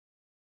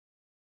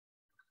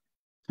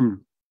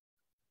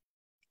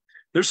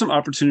 There's some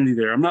opportunity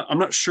there. I'm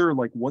not sure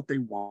like what they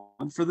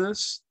want for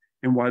this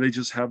and why they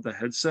just have the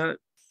headset.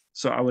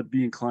 So I would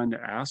be inclined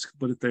to ask,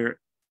 but if they're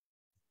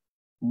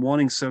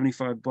wanting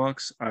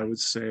 $75, I would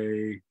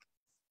say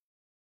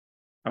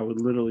I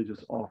would literally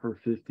just offer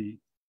 50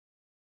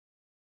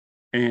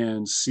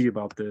 and see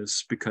about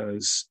this,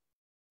 because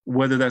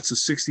whether that's a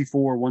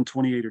 64,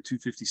 128, or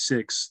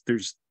 256,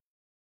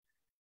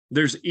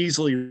 there's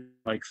easily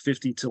like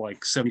 50 to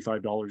like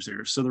 $75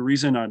 there. So the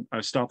reason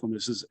I stop on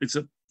this is it's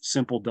a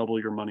simple double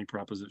your money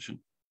proposition.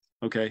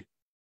 Okay.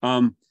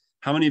 How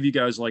many of you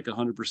guys like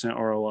 100%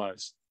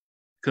 ROIs?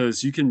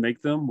 Because you can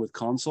make them with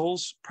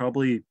consoles,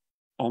 probably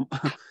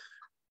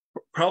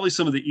probably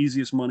some of the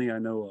easiest money I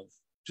know of.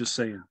 Just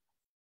saying.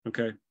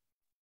 Okay.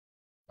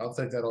 I'll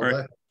take that all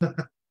right. day.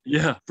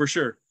 Yeah, for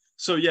sure.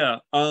 So yeah,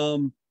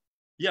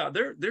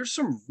 there's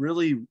some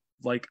really,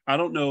 like, I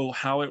don't know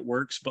how it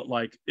works, but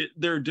like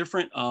there are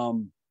different,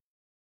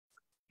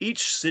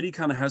 each city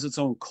kind of has its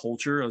own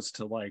culture as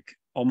to like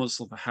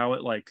almost how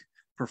it like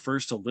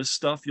prefers to list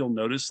stuff. You'll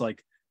notice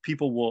like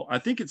people will, I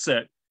think it's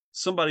that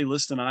somebody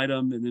lists an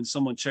item and then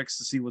someone checks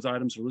to see what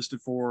items are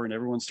listed for, and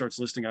everyone starts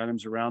listing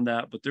items around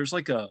that. But there's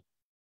like a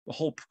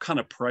whole kind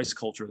of price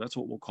culture, that's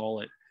what we'll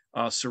call it,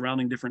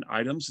 surrounding different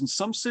items. And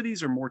some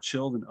cities are more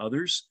chill than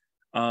others.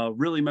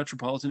 Really,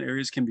 metropolitan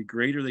areas can be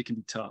great or they can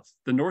be tough.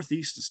 The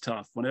Northeast is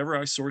tough. Whenever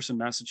I source in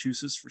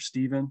Massachusetts for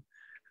Steven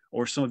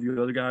or some of you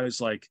other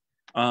guys like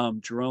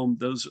Jerome,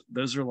 those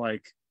are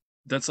like,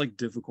 that's like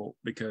difficult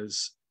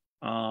because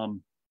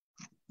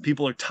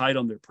people are tight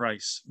on their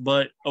price.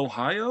 But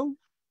Ohio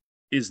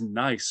is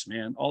nice,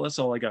 man. That's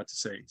all I got to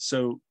say.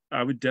 So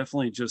I would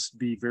definitely just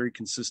be very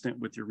consistent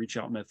with your reach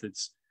out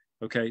methods.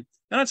 Okay.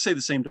 And I'd say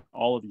the same to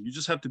all of you. You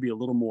just have to be a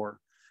little more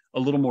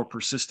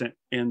persistent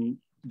in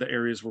the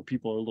areas where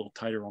people are a little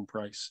tighter on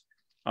price.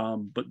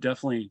 But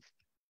definitely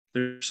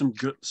there's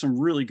some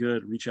really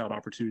good reach out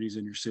opportunities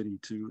in your city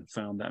to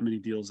found that many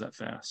deals that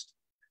fast.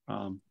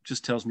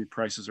 Just tells me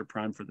prices are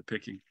prime for the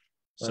picking.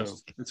 So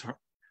it's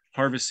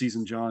harvest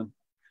season, John.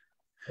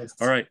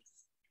 All right.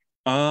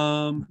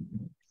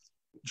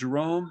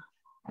 Jerome,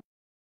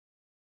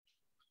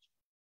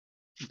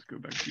 let's go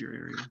back to your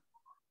area.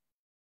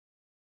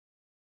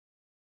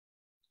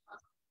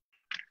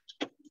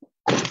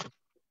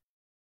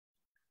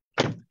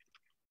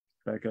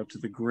 Back up to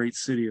the great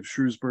city of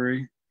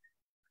Shrewsbury.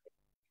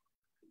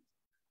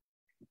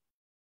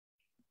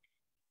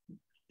 Did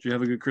you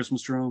have a good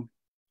Christmas, Jerome?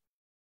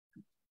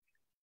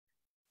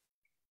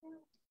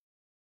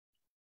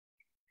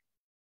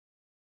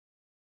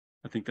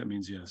 I think that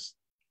means yes.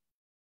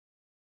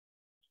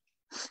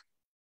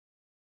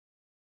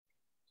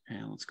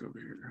 And let's go over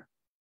here.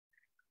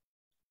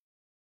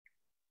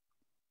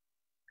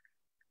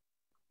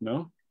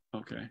 No?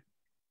 Okay.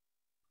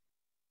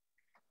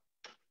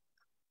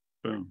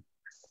 Boom.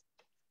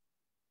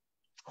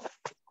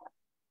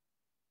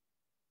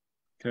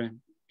 Okay.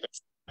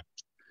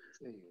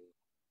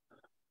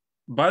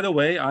 By the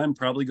way, I'm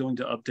probably going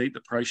to update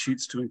the price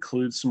sheets to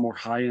include some more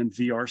high-end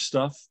VR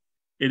stuff.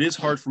 It is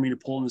hard for me to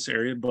pull in this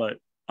area, but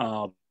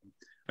I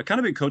kind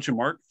of been coaching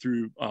Mark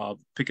through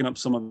picking up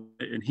some of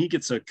it, and he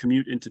gets a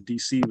commute into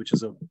DC, which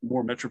is a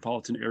more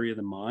metropolitan area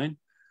than mine.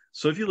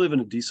 So if you live in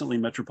a decently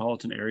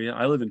metropolitan area,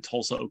 I live in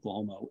Tulsa,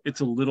 Oklahoma.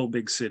 It's a little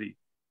big city.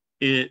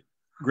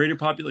 Greater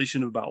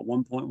population of about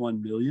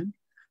 1.1 million,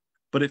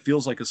 but it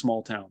feels like a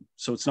small town.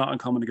 So it's not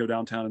uncommon to go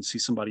downtown and see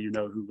somebody you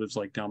know who lives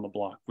like down the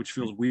block, which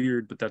feels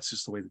weird, but that's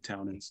just the way the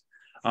town is.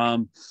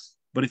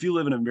 But if you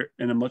live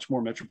in a much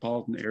more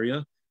metropolitan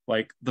area,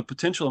 like the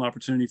potential and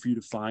opportunity for you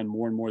to find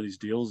more and more of these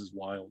deals is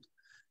wild.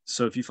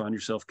 So if you find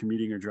yourself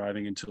commuting or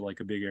driving into like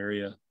a big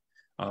area,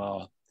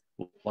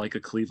 like a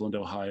Cleveland,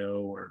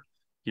 Ohio, or,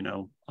 you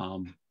know, I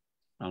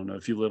don't know,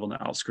 if you live on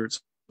the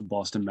outskirts of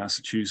Boston,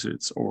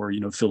 Massachusetts, or, you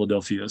know,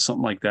 Philadelphia,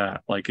 something like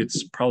that, like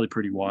it's probably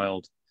pretty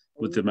wild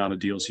with the amount of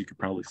deals you could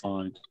probably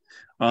find.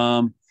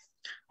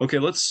 Okay,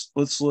 let's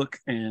look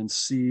and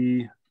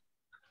see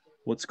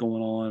what's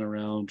going on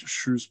around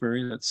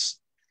Shrewsbury. That's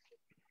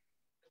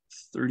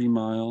 30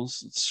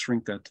 miles. Let's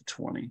shrink that to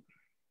 20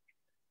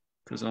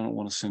 because I don't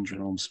want to send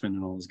Jerome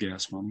spending all his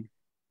gas money.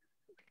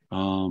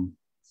 Oh,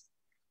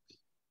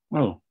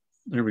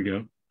 there we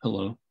go.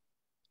 Hello.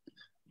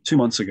 2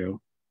 months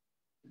ago,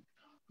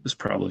 this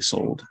probably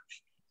sold.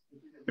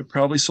 It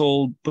probably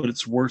sold, but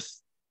it's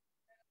worth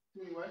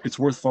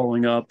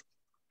following up.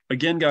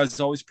 Again, guys, it's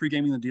always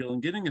pre-gaming the deal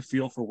and getting a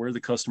feel for where the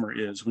customer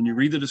is. When you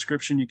read the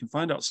description, you can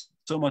find out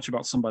so much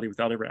about somebody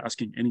without ever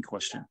asking any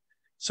question.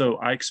 So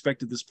I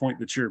expect at this point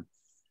that you're,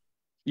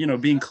 you know,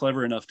 being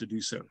clever enough to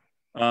do so.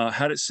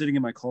 Had it sitting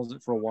in my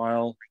closet for a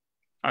while.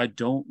 I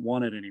don't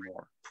want it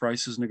anymore.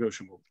 Price is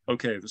negotiable.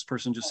 Okay, this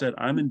person just said,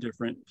 I'm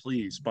indifferent.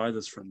 Please buy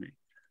this from me,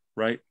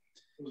 right?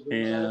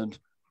 And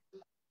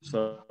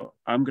so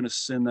I'm going to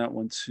send that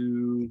one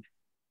to,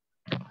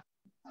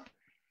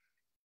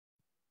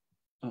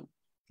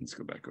 let's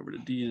go back over to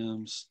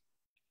DMs,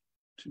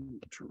 to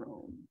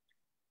Jerome.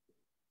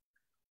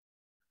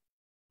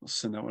 I'll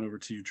send that one over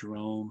to you,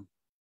 Jerome.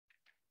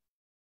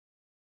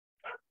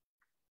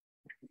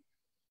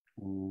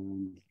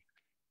 I'm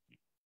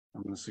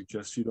going to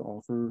suggest you to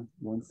offer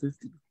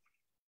 150.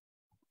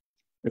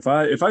 If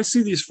I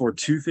see these for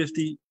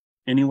 250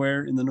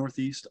 anywhere in the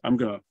Northeast, I'm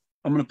gonna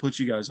put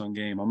you guys on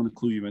game. I'm gonna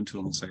clue you into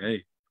them and say,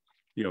 hey,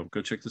 you know,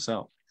 go check this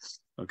out.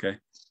 Okay.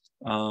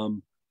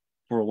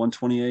 For a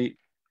 128,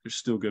 there's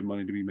still good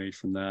money to be made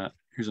from that.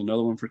 Here's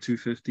another one for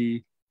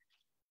 250,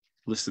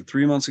 listed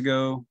 3 months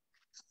ago.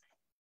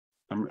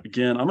 I'm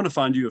going to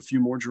find you a few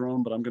more,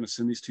 Jerome, but I'm going to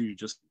send these to you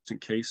just in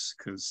case,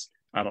 because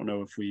I don't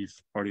know if we've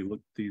already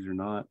looked at these or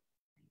not.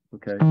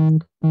 Okay.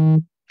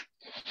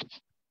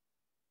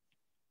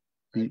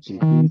 Beep,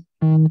 beep, beep.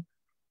 I'm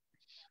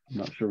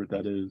not sure what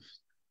that is.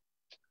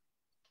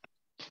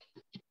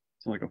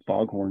 It's like a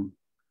foghorn.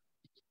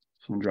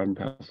 Someone driving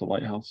past the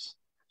lighthouse.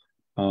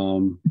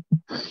 Ooh,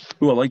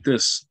 I like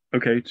this.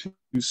 Okay,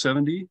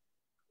 270,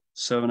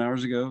 7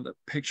 hours ago. That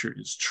picture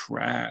is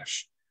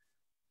trash.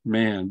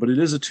 Man, but it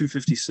is a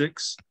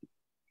 256.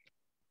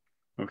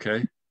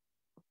 Okay.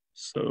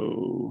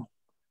 So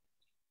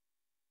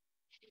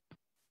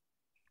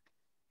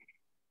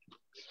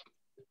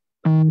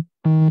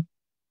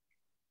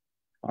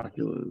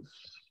Oculus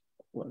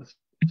Quest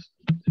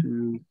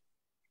 2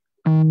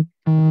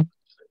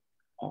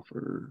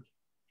 offer.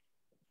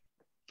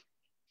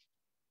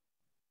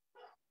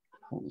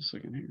 Hold a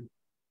second here.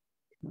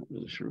 Not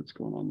really sure what's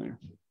going on there.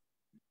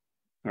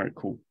 All right,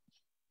 cool.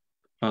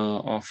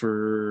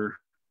 Offer.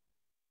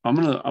 I'm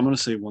gonna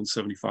say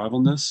 175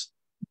 on this.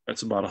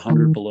 That's about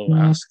 100 below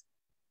ask.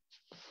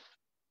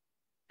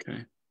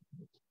 Okay.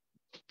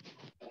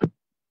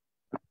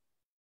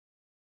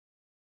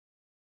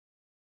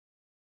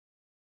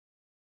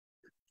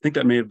 I think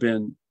that may have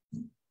been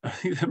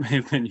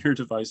your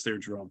device there,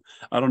 Jerome.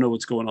 I don't know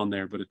what's going on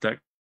there, but if that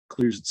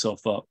clears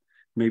itself up,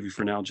 maybe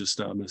for now, just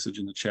a message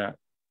in the chat.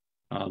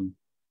 Sound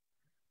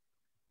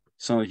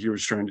like you were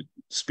trying to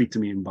speak to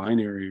me in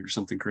binary or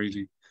something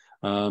crazy.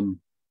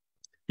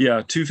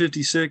 Yeah,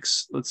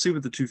 256. Let's see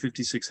what the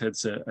 256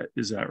 headset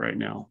is at right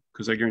now,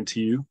 because I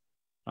guarantee you,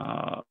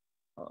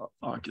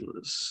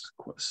 Oculus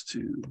Quest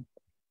 2,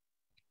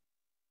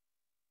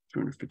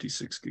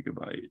 256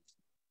 gigabyte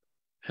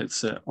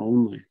headset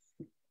only.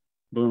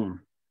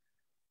 Boom.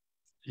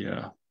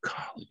 Yeah,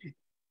 golly,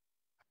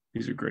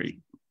 these are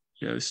great.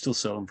 Yeah, they still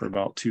sell them for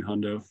about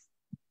 $200.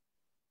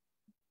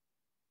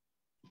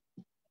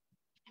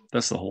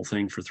 That's the whole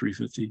thing for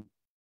 350.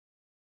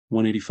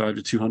 185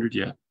 to 200.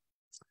 Yeah,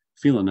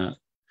 feeling that.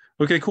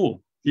 Okay,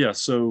 cool. Yeah,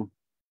 so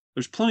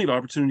there's plenty of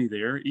opportunity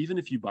there, even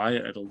if you buy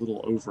it at a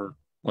little over,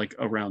 like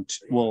around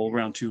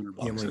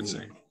 $200, I'd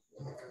say.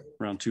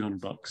 Around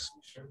 $200.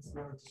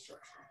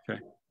 Okay.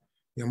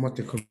 Yeah, I'm about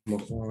to come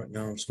up right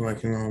now, so I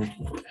can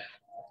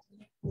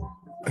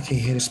I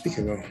can't hear the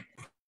speaker though.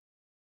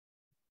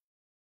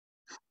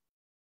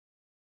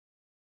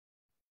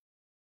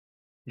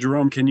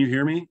 Jerome, can you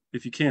hear me?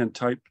 If you can,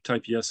 type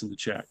yes in the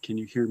chat. Can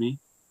you hear me?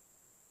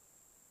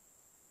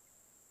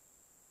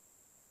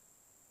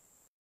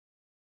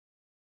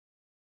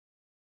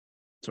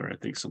 Sorry, I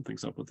think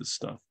something's up with his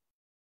stuff,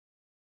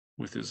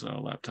 with his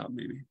laptop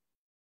maybe.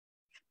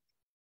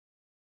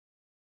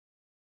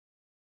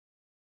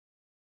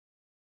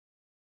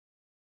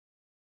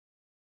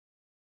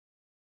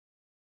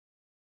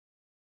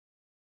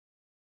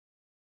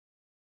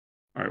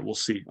 All right, we'll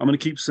see. I'm going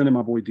to keep sending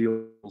my boy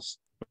deals.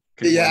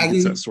 Okay, Yeah,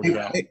 can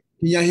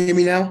y'all hear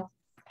me now?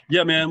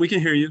 Yeah, man, we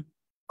can hear you.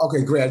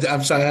 Okay, great.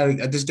 I'm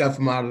sorry. I just got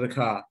from out of the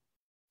car.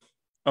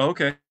 Oh,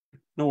 okay.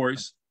 No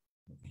worries.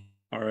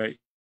 All right.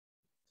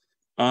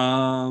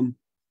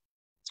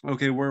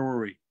 Okay, where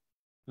were we?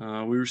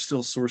 We were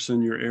still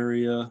sourcing your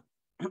area.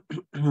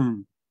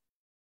 And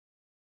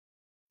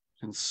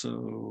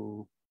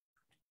so,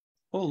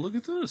 oh, look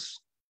at this.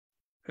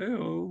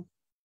 Hey-oh.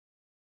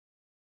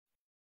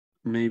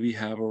 Maybe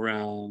have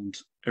around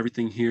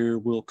everything here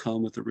will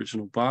come with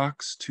original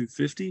box,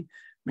 250.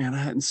 Man, I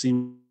hadn't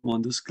seen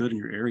one this good in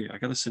your area. I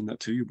got to send that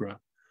to you, bro.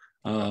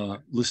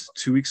 Listed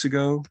 2 weeks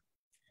ago.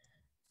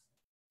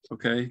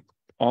 Okay.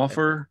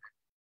 Offer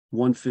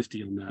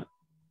 150 on that.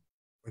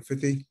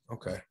 150?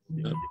 Okay.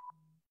 Yep.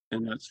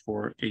 And that's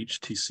for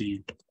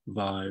HTC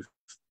Vive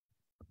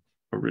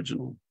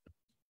original.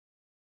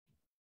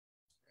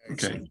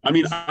 Okay. I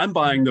mean, I'm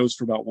buying those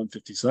for about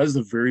 150. So that's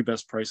the very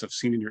best price I've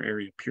seen in your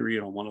area,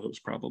 period, on one of those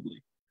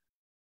probably.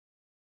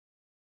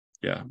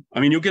 Yeah. I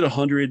mean, you'll get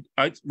 100.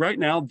 Right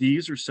now,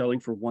 these are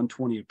selling for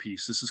 120 a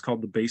piece. This is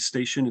called the base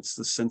station. It's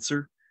the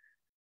sensor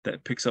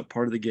that picks up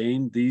part of the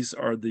game. These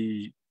are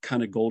the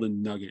kind of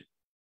golden nugget.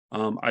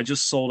 I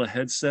just sold a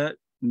headset,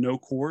 no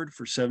cord,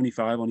 for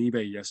 75 on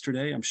eBay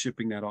yesterday. I'm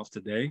shipping that off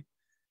today.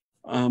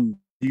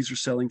 These are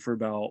selling for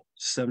about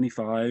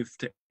 75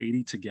 to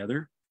 80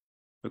 together.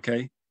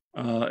 Okay.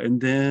 And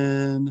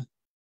then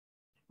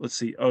let's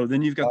see. Oh,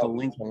 then you've got the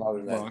link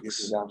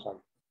box.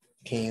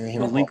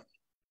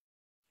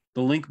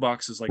 The link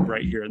box is like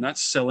right here, and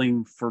that's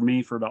selling for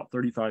me for about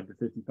 35 to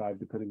 55,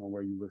 depending on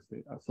where you list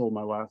it. I sold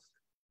my last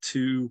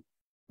two,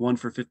 one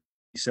for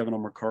 57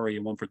 on Mercari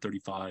and one for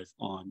 35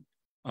 on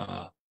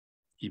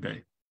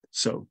eBay.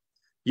 So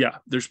yeah,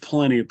 there's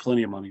plenty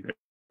of money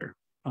there.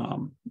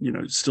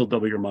 Still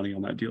double your money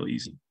on that deal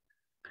easy.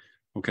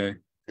 Okay.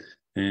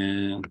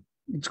 And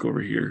let's go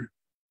over here.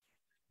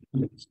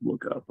 Let's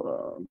look up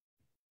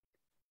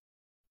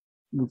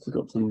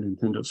some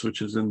Nintendo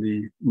Switches in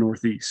the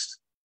Northeast.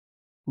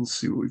 Let's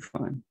see what we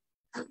find.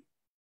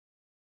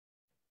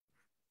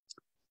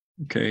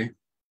 Okay.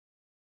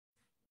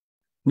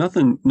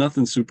 Nothing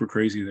super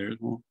crazy there.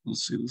 Well,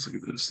 let's see. Let's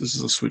look at this. This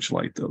is a Switch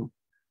Lite though.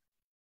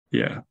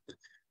 Yeah.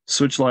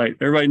 Switch Lite.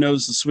 Everybody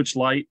knows the Switch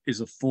Lite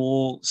is a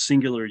full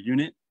singular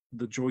unit.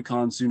 The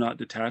Joy-Cons do not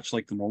detach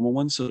like the normal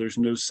ones, so there's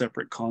no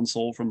separate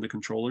console from the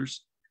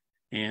controllers.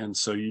 And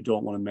so you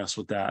don't want to mess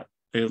with that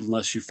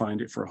unless you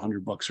find it for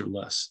 $100 or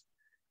less,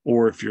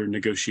 or if you're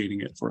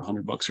negotiating it for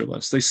 $100 or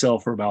less. They sell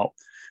for about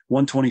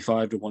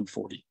 125 to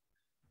 140,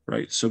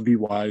 right? So be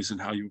wise in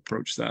how you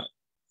approach that.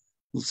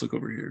 Let's look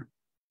over here.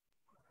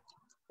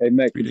 Hey,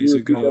 Mac, 3 days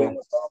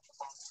ago.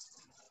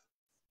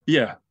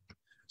 Yeah.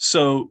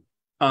 So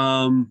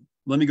let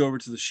me go over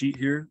to the sheet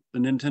here. The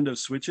Nintendo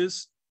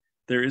Switches.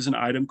 There is an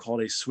item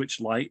called a Switch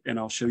Lite, and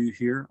I'll show you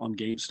here on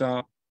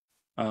GameStop.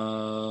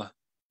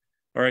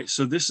 All right,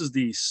 so this is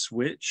the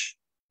Switch,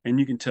 and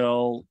you can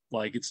tell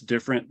like it's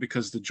different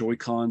because the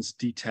Joy-Cons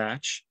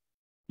detach.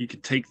 You can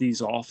take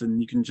these off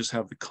and you can just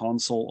have the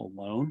console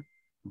alone.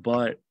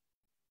 But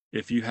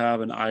if you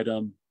have an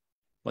item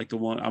like the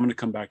one, I'm going to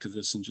come back to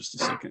this in just a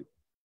second.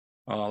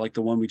 Like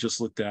the one we just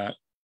looked at,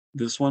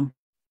 this one,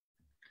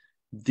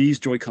 these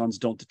Joy-Cons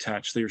don't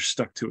detach. They are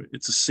stuck to it.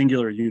 It's a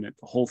singular unit.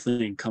 The whole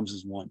thing comes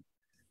as one.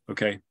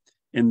 Okay.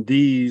 And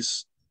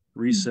these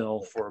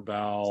resell for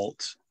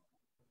about,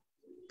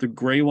 the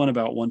gray one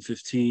about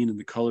 115 and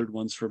the colored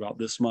ones for about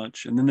this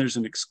much. And then there's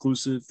an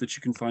exclusive that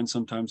you can find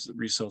sometimes that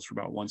resells for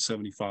about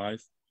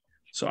 175.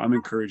 So I'm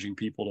encouraging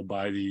people to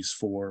buy these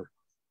for,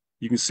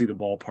 you can see the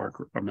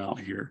ballpark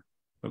amount here.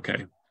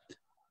 Okay.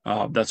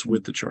 That's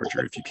with the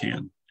charger if you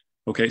can.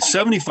 Okay.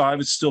 75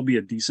 would still be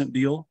a decent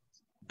deal,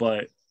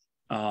 but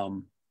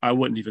I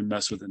wouldn't even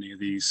mess with any of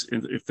these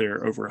if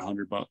they're over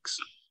 $100.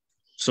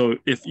 So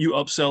if you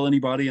upsell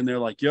anybody and they're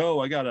like, yo,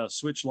 I got a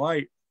Switch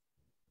Lite,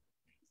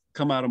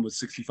 come at them with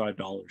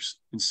 $65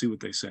 and see what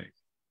they say.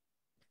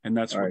 And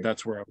that's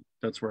where I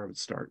would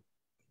start.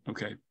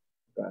 Okay.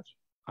 Gotcha.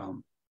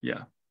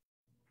 Yeah.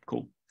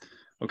 Cool.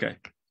 Okay.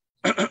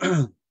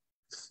 Where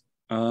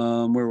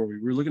were we?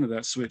 We were looking at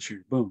that Switch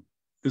here. Boom.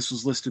 This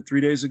was listed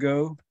 3 days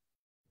ago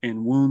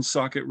in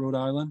Woonsocket, Rhode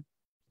Island.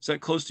 Is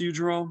that close to you,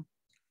 Jerome?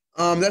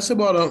 That's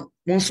about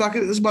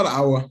Woonsocket. It's about an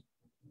hour.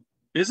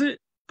 Is it?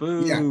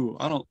 Boo. Yeah.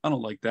 I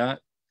don't like that.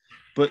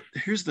 But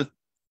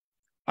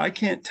I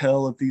can't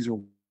tell if these are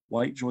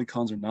white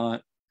Joy-Cons or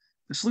not.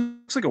 This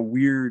looks like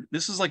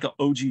this is like an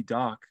OG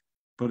dock,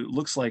 but it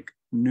looks like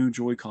new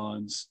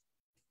Joy-Cons.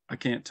 I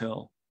can't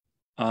tell.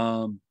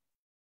 And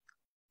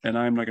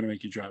I'm not going to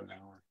make you drive an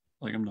hour.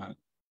 Like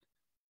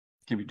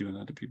can't be doing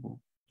that to people.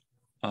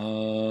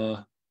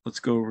 Let's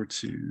go over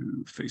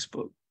to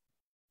Facebook.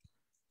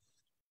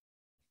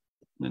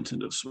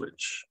 Nintendo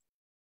Switch.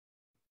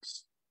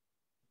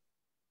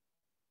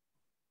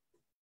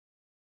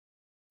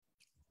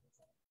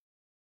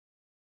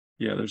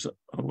 Yeah,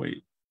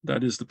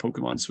 that is the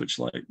Pokemon Switch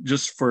Lite.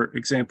 Just for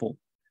example,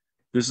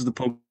 this is the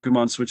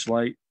Pokemon Switch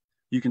Lite.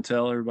 You can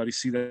tell everybody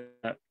see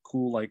that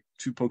cool, like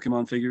 2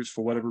 Pokemon figures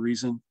for whatever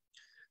reason.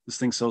 This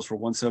thing sells for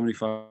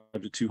 175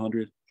 to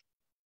 200.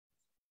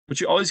 But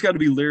you always got to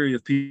be leery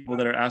of people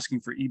that are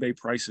asking for eBay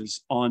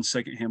prices on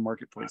secondhand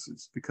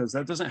marketplaces because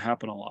that doesn't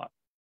happen a lot.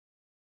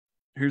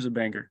 Here's a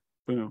banger.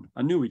 Boom.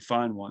 I knew we'd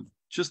find one.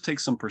 Just take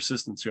some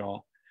persistence,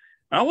 y'all.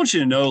 I want you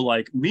to know,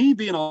 like, me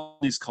being on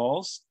these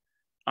calls,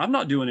 I'm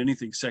not doing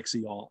anything sexy,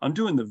 y'all. I'm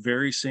doing the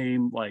very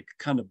same, like,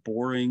 kind of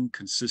boring,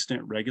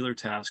 consistent, regular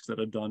tasks that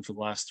I've done for the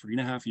last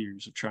 3.5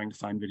 years of trying to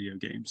find video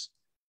games,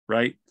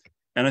 right?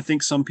 And I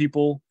think some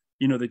people,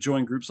 you know, they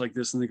join groups like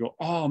this and they go,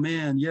 oh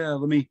man, yeah,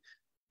 let me,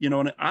 you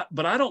know,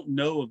 but I don't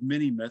know of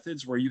many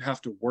methods where you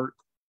have to work,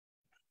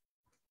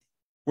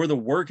 where the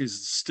work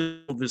is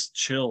still this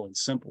chill and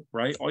simple,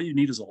 right? All you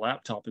need is a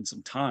laptop and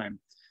some time,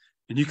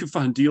 and you can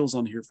find deals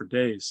on here for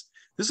days.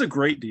 This is a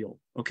great deal,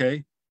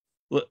 okay?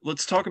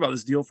 Let's talk about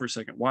this deal for a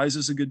second. Why is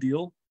this a good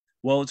deal?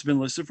 Well, it's been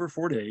listed for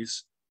 4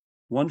 days,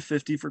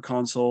 150 for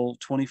console,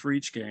 20 for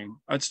each game.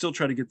 I'd still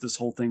try to get this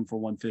whole thing for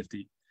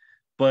 150.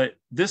 But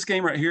this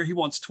game right here, he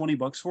wants 20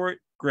 bucks for it.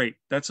 Great.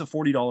 That's a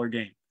 $40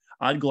 game.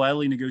 I'd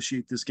gladly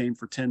negotiate this game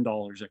for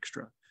 $10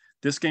 extra.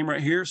 This game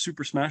right here,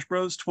 Super Smash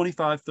Bros,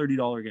 $25,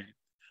 $30 game.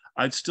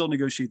 I'd still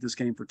negotiate this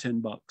game for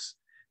 10 bucks.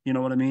 You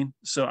know what I mean?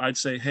 So I'd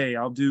say, hey,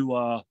 I'll do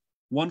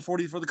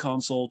 140 for the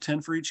console,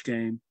 10 for each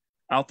game.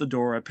 Out the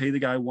door, I pay the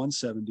guy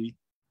 170.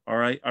 All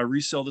right, I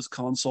resell this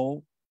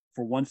console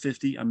for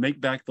 150. I make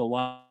back the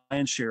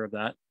lion's share of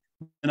that.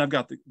 And I've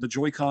got the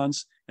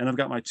Joy-Cons and I've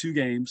got my 2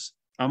 games.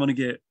 I'm going to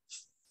get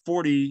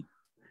 40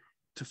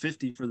 to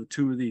 50 for the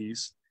 2 of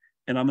these.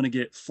 And I'm going to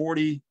get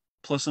 40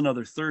 plus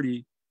another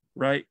 30,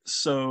 right?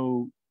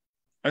 So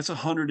that's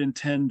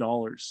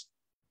 $110.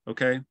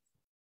 Okay.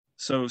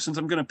 So since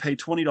I'm going to pay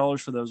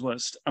 $20 for those,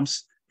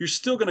 you're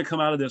still going to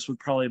come out of this with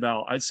probably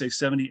about, I'd say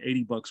 70,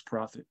 80 bucks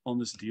profit on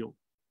this deal.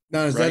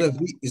 Now, is right?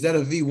 that a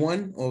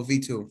V1 or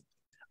V2?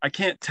 I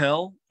can't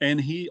tell. And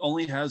he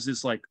only has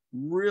this like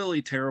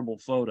really terrible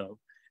photo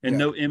and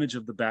no image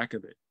of the back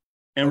of it.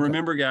 And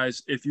remember,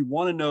 guys, if you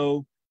want to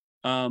know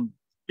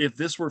if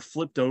this were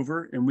flipped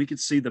over and we could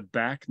see the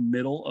back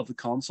middle of the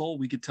console,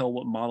 we could tell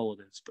what model it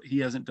is. But he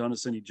hasn't done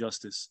us any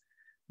justice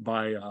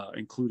by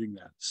including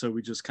that. So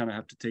we just kind of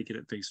have to take it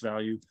at face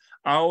value.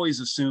 I always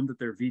assume that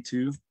they're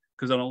V2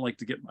 because I don't like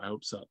to get my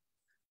hopes up.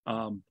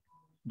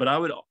 But I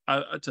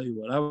tell you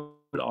what, I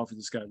would offer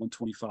this guy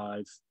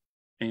 125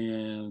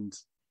 and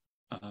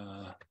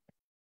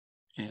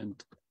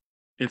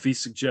if he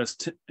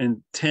suggests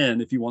and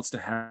 10 if he wants to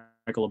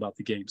haggle about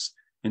the games,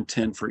 and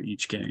 10 for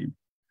each game.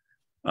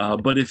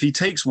 But if he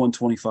takes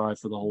 125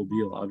 for the whole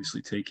deal,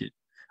 obviously take it.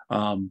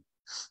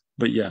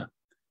 But yeah,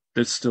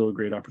 that's still a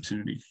great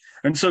opportunity.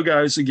 And so,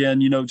 guys,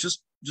 again, you know,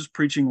 just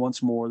preaching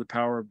once more the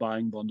power of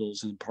buying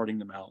bundles and parting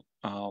them out.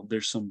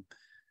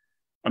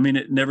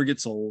 It never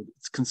gets old.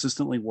 It's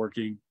consistently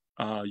working.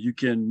 You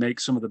can make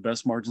some of the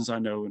best margins I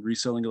know in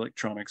reselling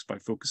electronics by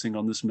focusing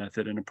on this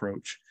method and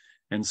approach.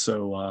 And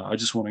so I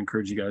just want to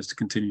encourage you guys to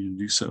continue to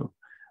do so.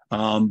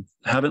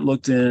 Haven't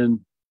looked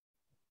in.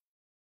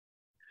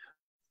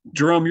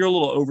 Jerome, you're a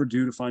little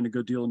overdue to find a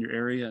good deal in your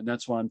area. And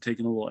that's why I'm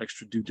taking a little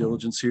extra due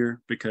diligence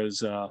here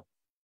because I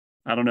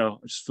don't know.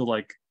 I just feel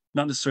like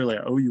not necessarily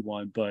I owe you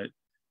one, but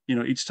you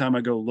know, each time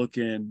I go look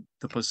in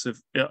the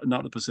Pacific,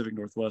 not the Pacific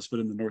Northwest, but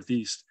in the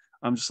Northeast,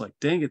 I'm just like,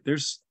 dang it,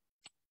 there's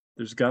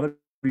got to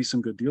be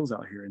some good deals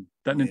out here. And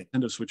that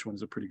Nintendo Switch one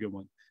is a pretty good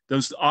one.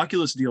 Those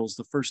Oculus deals,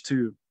 the first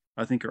 2,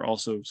 I think are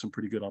also some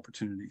pretty good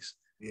opportunities.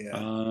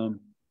 Yeah.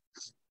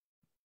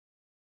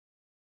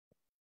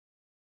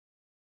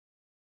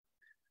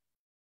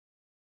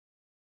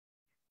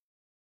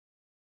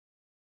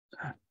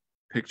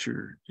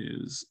 Picture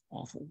is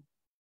awful.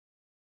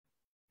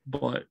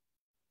 But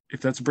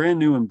if that's brand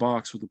new in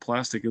box with the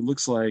plastic, it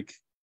looks like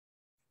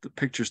the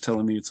picture's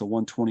telling me it's a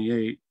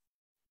 128.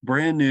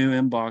 Brand new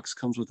in box,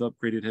 comes with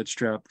upgraded head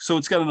strap. So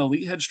it's got an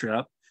Elite head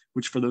strap,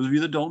 which for those of you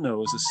that don't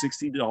know is a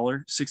 $60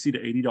 to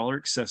 $80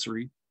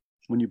 accessory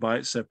when you buy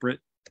it separate.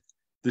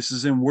 This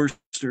is in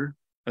Worcester.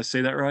 I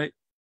say that right?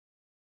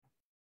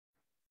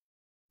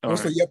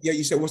 What's the yep? Yeah,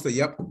 you said what's the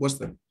yep? What's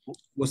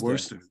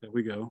Worcester? There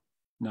we go.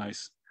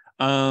 Nice.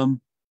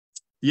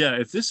 Yeah,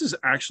 if this is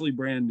actually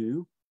brand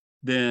new,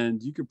 then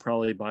you could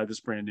probably buy this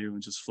brand new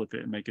and just flip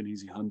it and make an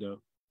easy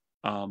hundo.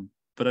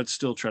 But I'd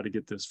still try to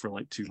get this for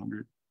like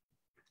 200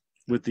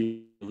 with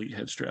the Elite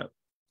head strap.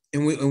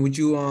 And would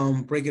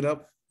you break it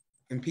up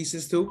in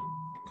pieces too,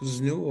 because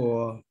it's new,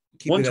 or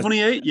keep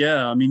 128?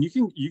 Yeah, I mean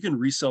you can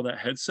resell that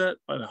headset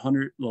at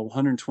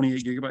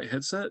 128 gigabyte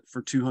headset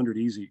for 200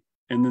 easy,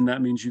 and then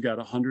that means you got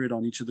 100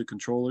 on each of the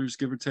controllers,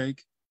 give or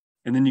take,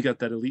 and then you got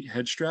that Elite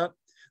head strap.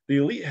 The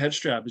Elite head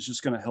strap is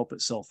just going to help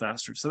it sell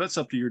faster, so that's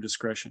up to your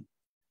discretion,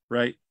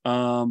 right?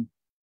 And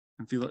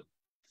feel it.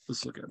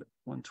 Let's look at it.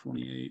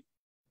 128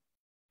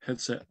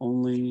 headset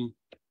only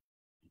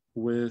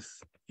with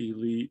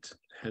Elite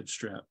head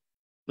strap.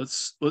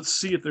 Let's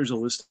see if there's a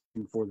listing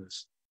for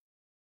this.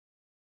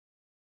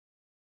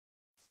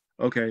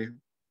 Okay,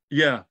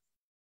 yeah,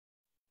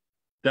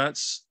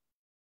 that's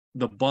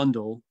the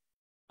bundle.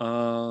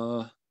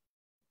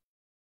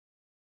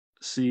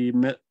 See,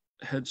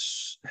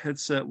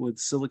 headset with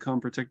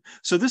silicone protect.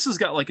 So this has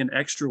got like an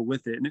extra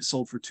with it, and it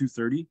sold for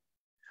 $230.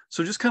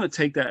 So just kind of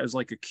take that as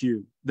like a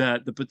cue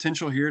that the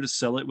potential here to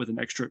sell it with an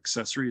extra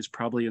accessory is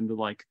probably in the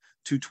like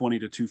 220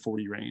 to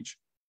 240 range.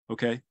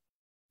 Okay.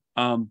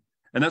 And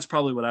that's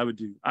probably what I would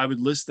do. I would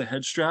list the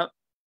head strap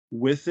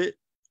with it,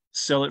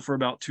 sell it for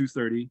about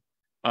 230.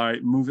 All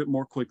right, move it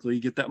more quickly,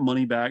 get that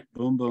money back,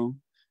 boom,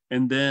 boom,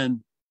 and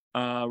then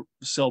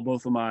sell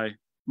both of my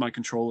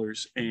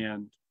controllers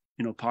and,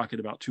 you know,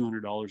 pocket about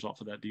 $200 off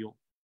of that deal.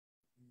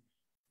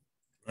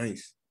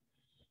 Nice.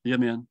 Yeah,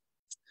 man.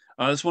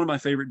 That's one of my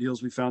favorite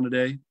deals we found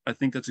today. I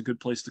think that's a good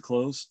place to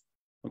close.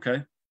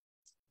 Okay.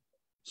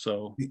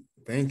 So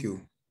thank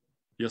you.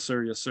 Yes,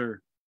 sir. Yes,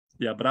 sir.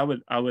 Yeah, but I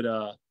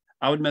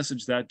would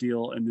message that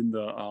deal and then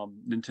the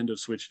Nintendo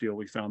Switch deal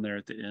we found there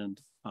at the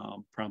end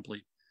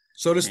promptly.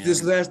 So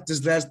this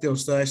last deal,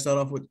 so I start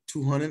off with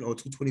 200 or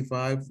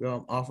 225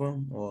 offer,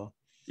 or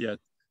yeah,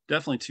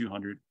 definitely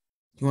 200.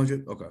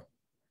 200. Okay.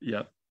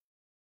 Yeah.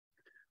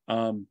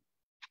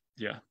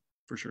 Yeah,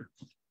 for sure.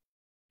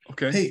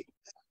 Okay.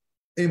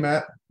 Hey,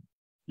 Matt.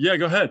 Yeah,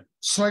 go ahead.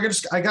 So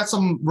I got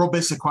some real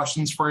basic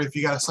questions for you if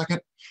you got a second.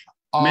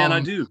 Man, I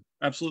do.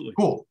 Absolutely.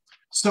 Cool.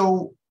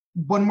 So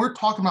when we're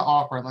talking about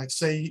offer, like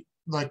say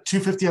like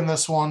 250 on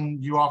this one,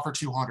 you offer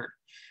 200.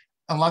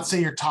 And let's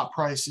say your top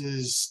price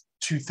is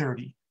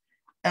 230.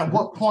 At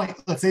what point,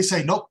 if they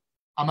say, nope,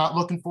 I'm not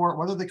looking for it,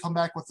 whether they come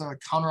back with a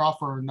counter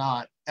offer or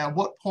not, at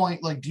what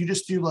point, like, do you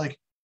just do like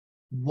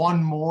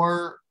one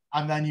more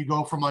and then you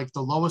go from like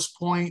the lowest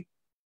point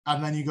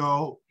and then you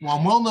go, well,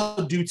 I'm willing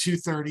to do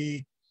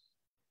 230.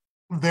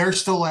 They're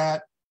still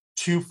at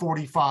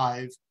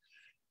 245.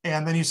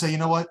 And then you say, you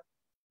know what?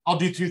 I'll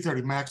do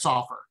 230 max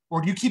offer. Or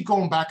do you keep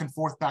going back and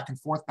forth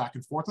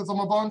with them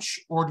a bunch?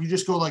 Or do you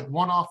just go like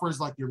one offer is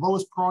like your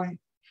lowest point?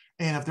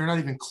 And if they're not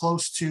even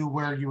close to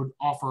where you would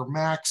offer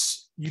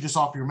max, you just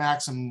offer your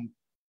max and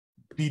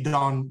be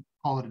done,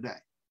 call it a day.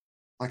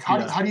 Like how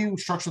do you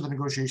structure the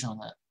negotiation on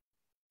that?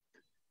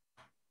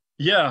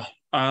 Yeah.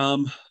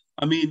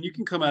 I mean, you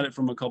can come at it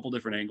from a couple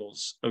different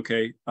angles.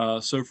 Okay.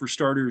 So for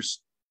starters,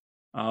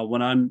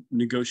 when I'm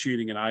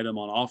negotiating an item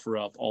on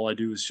OfferUp, all I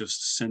do is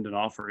just send an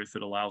offer if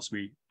it allows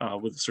me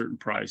with a certain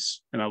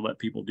price, and I let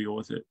people deal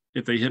with it.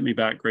 If they hit me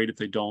back, great. If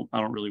they don't, I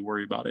don't really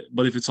worry about it.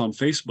 But if it's on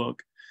Facebook,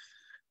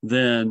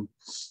 then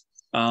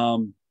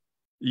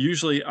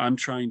usually I'm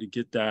trying to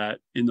get that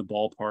in the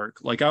ballpark.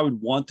 Like I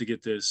would want to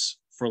get this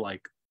for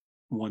like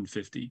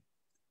 150,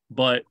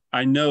 but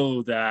I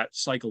know that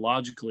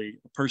psychologically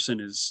a person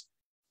is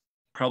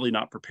probably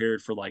not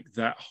prepared for like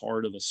that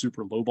hard of a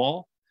super low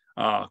ball.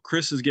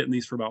 Chris is getting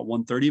these for about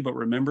 130, but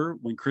remember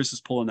when Chris is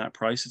pulling that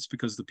price, it's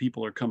because the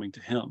people are coming to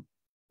him,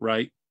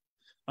 right?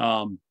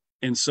 And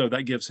so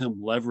that gives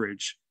him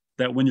leverage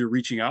that when you're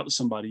reaching out to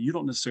somebody, you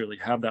don't necessarily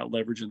have that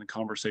leverage in the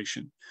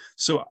conversation.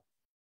 So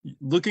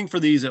looking for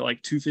these at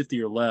like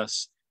 250 or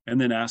less,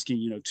 and then asking,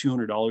 you know,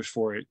 $200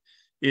 for it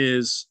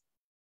is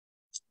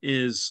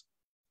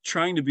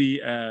trying to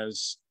be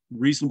as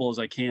reasonable as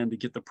I can to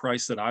get the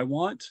price that I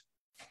want,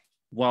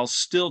 while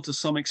still to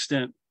some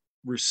extent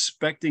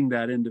respecting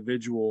that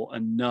individual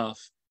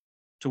enough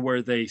to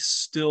where they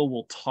still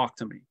will talk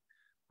to me,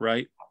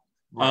 right?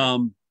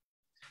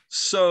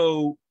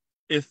 So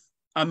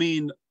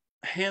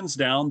hands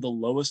down, the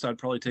lowest I'd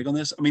probably take on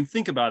this, I mean,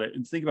 think about it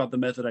and think about the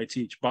method I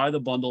teach. Buy the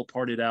bundle,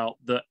 part it out.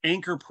 The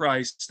anchor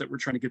price that we're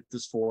trying to get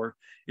this for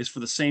is for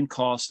the same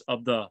cost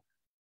of the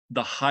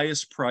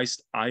highest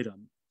priced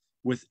item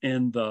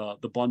within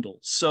the bundle.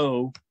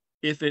 So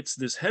if it's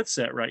this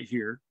headset right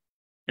here,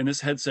 and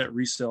this headset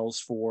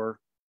resells for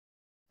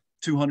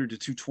 200 to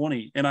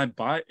 220, and I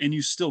buy it, and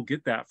you still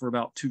get that for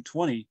about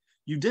 220,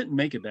 you didn't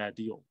make a bad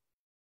deal.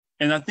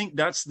 And I think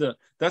that's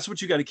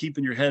what you got to keep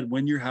in your head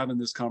when you're having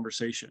this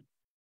conversation,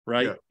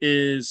 right? Yeah.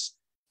 Is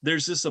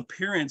there's this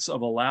appearance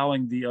of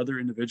allowing the other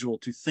individual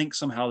to think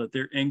somehow that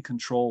they're in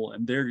control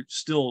and they're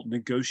still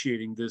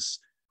negotiating this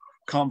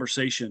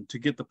conversation to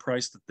get the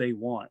price that they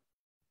want.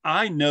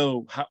 I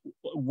know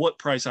what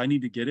price I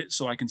need to get it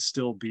so I can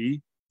still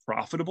be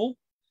profitable.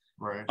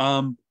 Right.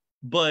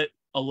 But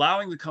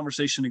allowing the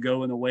conversation to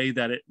go in a way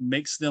that it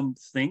makes them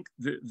think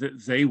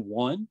that they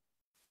won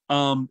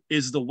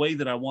is the way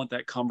that I want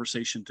that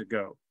conversation to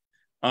go.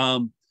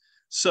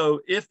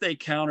 So if they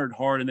countered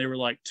hard and they were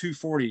like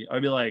 240,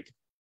 I'd be like,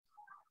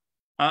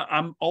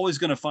 I'm always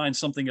going to find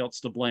something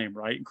else to blame,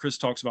 right? And Chris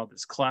talks about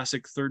this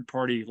classic third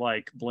party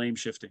like blame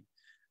shifting.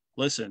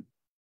 Listen,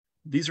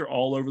 these are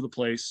all over the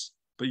place,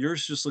 but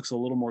yours just looks a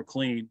little more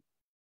clean.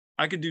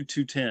 I could do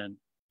 210,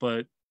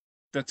 but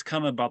that's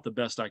kind of about the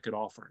best I could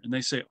offer. And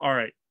they say, all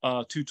right,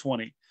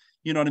 220.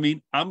 You know what I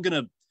mean? I'm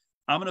going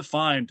to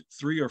find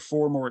 3 or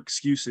 4 more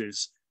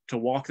excuses to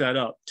walk that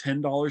up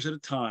 $10 at a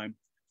time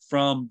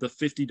from the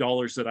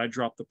 $50 that I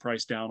dropped the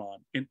price down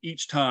on. And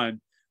each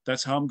time,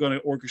 that's how I'm going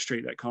to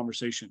orchestrate that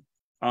conversation.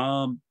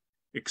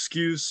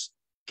 Excuse,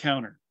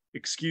 counter,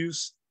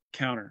 excuse,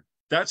 counter.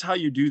 That's how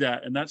you do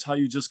that. And that's how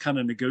you just kind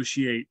of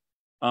negotiate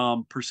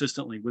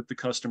persistently with the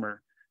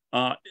customer.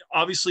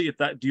 Obviously, if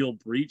that deal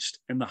breached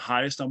and the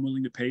highest I'm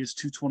willing to pay is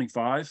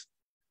 225,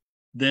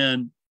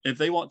 then if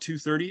they want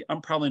 230,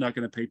 I'm probably not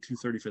going to pay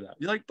 230 for that.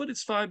 You're like, but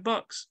it's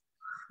 $5.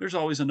 there's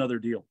always another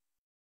deal.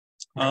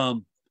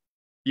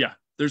 Yeah,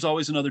 there's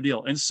always another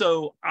deal. And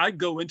so I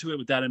go into it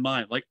with that in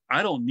mind. Like,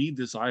 I don't need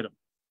this item.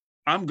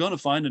 I'm going to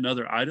find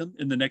another item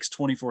in the next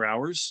 24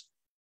 hours,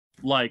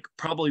 like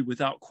probably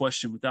without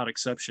question, without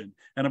exception.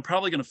 And I'm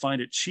probably going to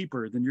find it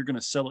cheaper than you're going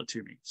to sell it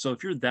to me. So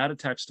if you're that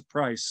attached to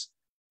price,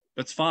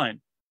 that's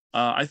fine.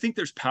 I think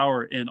there's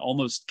power in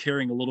almost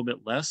caring a little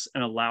bit less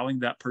and allowing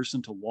that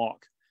person to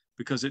walk,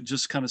 because it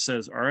just kind of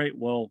says, all right,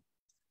 well,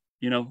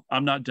 you know,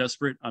 I'm not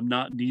desperate. I'm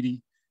not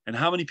needy. And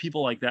how many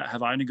people like that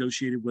have I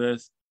negotiated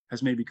with,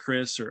 has maybe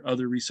Chris or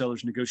other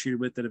resellers negotiated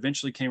with, that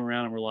eventually came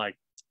around and were like,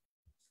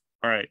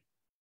 all right,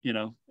 you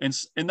know, and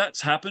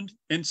that's happened.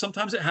 And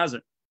sometimes it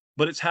hasn't,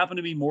 but it's happened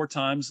to me more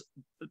times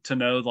to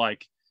know,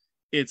 like,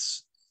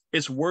 it's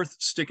worth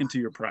sticking to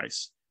your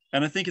price.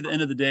 And I think at the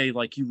end of the day,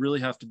 like, you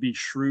really have to be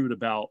shrewd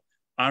about,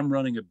 I'm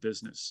running a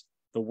business.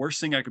 The worst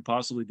thing I could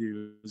possibly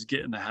do is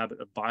get in the habit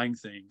of buying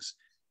things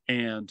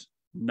and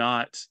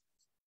not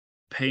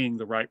paying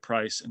the right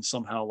price and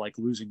somehow like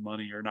losing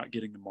money or not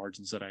getting the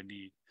margins that I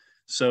need.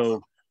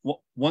 So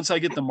once I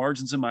get the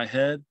margins in my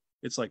head,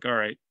 it's like, all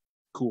right,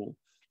 cool.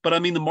 But I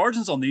mean, the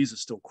margins on these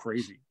is still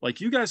crazy. Like,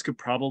 you guys could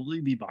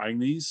probably be buying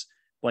these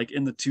like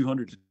in the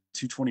 200 to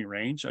 220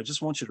 range. I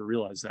just want you to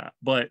realize that.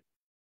 But,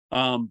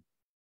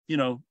 you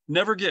know,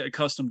 never get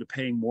accustomed to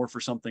paying more for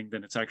something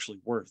than it's actually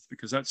worth,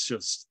 because that's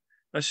just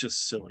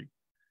silly.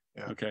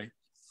 Yeah. Okay.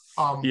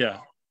 Yeah.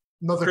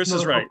 Chris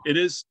is right. It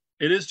is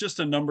just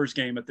a numbers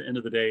game at the end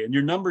of the day, and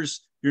your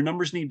numbers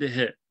need to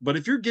hit. But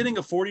if you're getting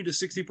a 40 to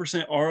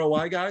 60%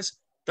 ROI, guys,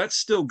 that's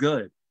still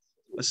good.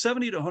 A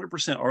 70 to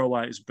 100%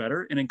 ROI is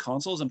better. And in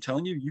consoles, I'm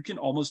telling you, you can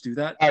almost do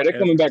that. All right, they're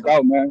coming back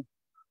out, man.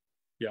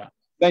 Yeah.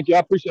 Thank you. I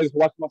appreciate it for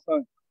watching my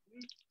son.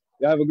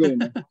 Yeah, have a good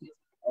one, man.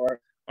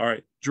 All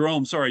right.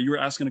 Jerome, sorry, you were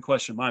asking a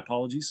question. My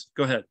apologies.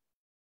 Go ahead.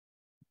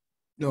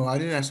 No, I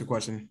didn't ask a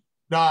question.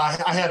 No, I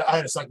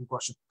had a second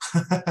question.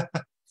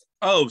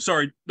 Oh,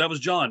 sorry. That was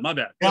John. My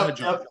bad. Go ahead,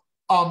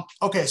 John.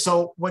 Okay,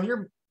 so when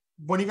you're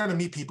going to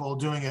meet people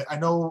doing it, I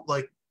know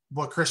like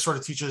what Chris sort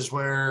of teaches,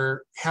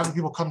 where having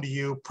people come to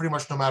you pretty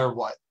much no matter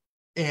what.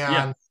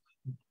 And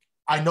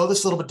I know this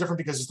is a little bit different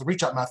because it's the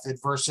reach out method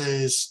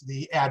versus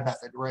the ad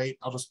method, right?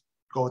 I'll just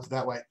go with it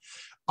that way.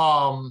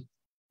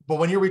 But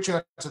when you're reaching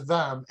out to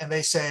them and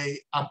they say,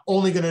 I'm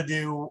only going to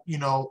do, you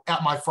know,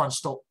 at my front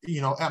store,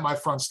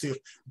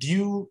 do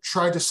you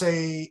try to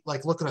say,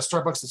 like, look at a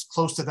Starbucks that's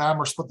close to them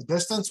or split the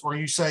distance? Or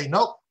you say,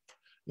 nope,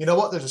 you know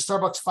what? There's a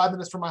Starbucks 5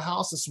 minutes from my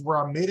house. This is where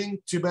I'm meeting.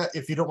 Too bad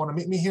if you don't want to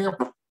meet me here.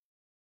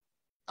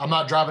 I'm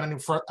not driving any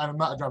further. I'm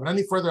not driving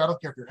any further. I don't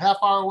care if you're half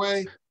hour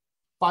away,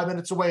 5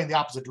 minutes away in the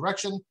opposite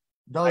direction.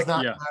 Does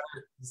not matter.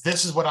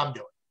 This is what I'm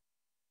doing.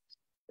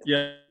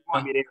 Yeah.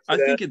 I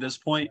think at this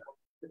point,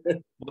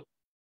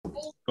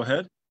 go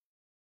ahead.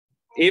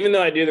 Even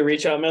though I do the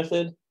reach out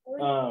method,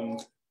 I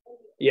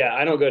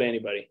don't go to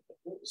anybody.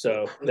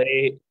 So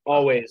they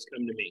always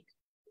come to me.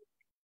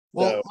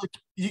 Well,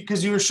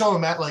 because you were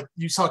showing Matt, like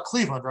you saw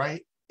Cleveland,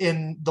 right?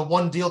 In the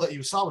one deal that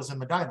you saw was in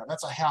Medina.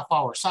 That's a half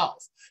hour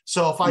south.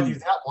 So if I do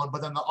that one,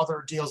 but then the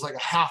other deal is like a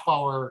half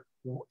hour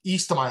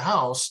east of my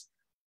house,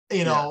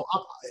 you know,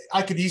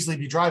 I could easily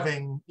be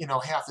driving, you know,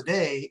 half the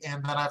day,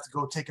 and then I have to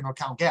go take into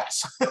account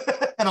gas.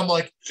 And I'm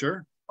like,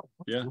 sure.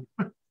 Yeah.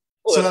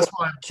 So that's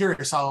why I'm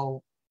curious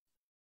how.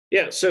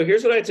 Yeah. So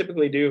here's what I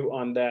typically do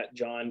on that,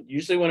 John.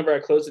 Usually whenever I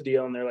close a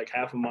deal and they're like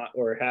half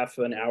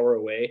an hour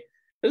away,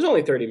 there's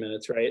only 30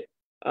 minutes, right?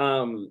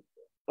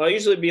 I'll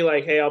usually be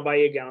like, hey, I'll buy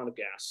you a gallon of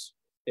gas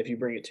if you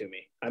bring it to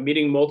me. I'm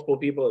meeting multiple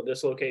people at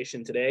this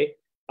location today.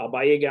 I'll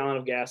buy you a gallon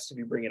of gas if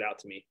you bring it out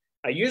to me.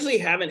 I usually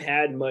haven't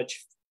had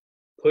much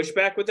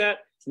pushback with that.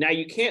 Now,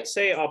 you can't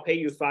say I'll pay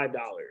you $5,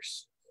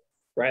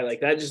 right?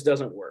 Like, that just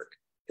doesn't work,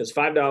 because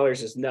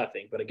 $5 is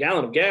nothing. But a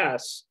gallon of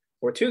gas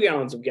or 2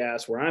 gallons of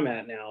gas where I'm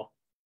at now,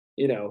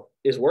 you know,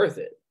 is worth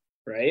it,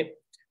 right?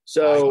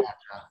 So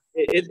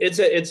it's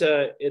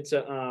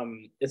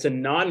a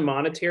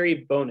non-monetary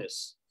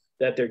bonus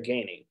that they're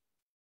gaining,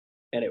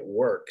 and it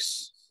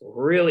works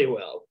really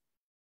well.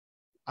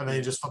 And then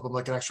you just flip them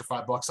like an extra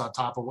 $5 on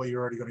top of what you're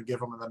already going to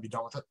give them, and then be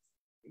done with it.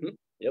 Mm-hmm.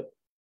 Yep.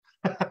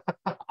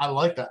 I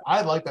like that.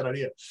 I like that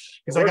idea,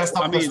 because I got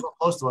stuff that's so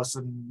close to us,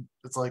 and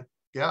it's like,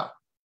 I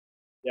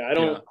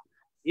don't.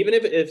 Even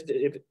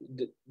if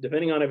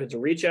depending on if it's a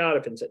reach out,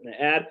 if it's an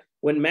ad.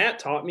 When Matt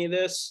taught me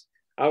this,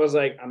 I was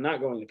like, I'm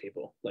not going to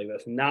people. Like,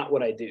 that's not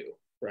what I do,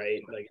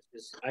 right? Like,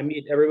 I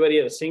meet everybody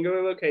at a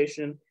singular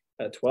location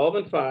at 12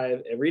 and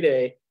 5 every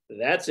day.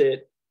 That's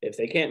it. If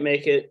they can't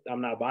make it,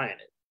 I'm not buying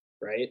it,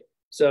 right?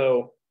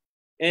 So,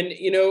 and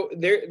you know,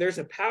 there's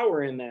a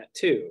power in that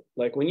too.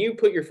 Like, when you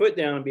put your foot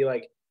down and be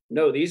like,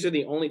 no, these are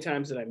the only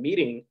times that I'm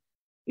meeting,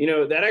 you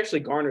know, that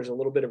actually garners a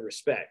little bit of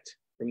respect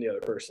from the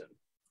other person.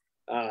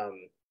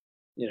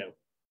 You know,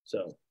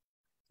 so,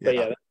 but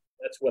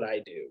that's what I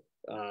do.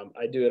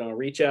 I do it on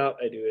reach out.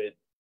 I do it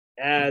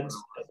ads.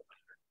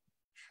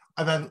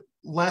 And then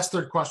last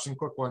third question,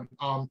 quick one.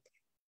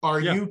 Are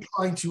Yeah. you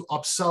trying to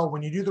upsell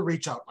when you do the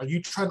reach out? Are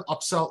you trying to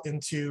upsell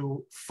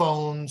into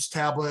phones,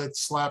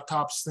 tablets,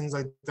 laptops, things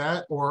like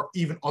that, or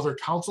even other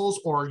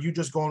consoles? Or are you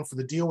just going for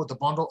the deal with the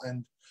bundle?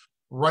 And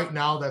right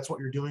now, that's what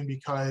you're doing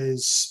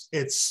because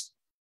it's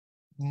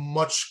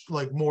much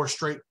like more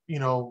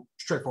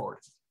straightforward.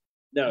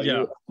 No,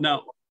 Yeah.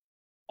 Now,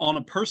 on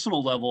a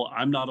personal level,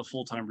 I'm not a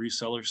full-time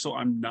reseller, so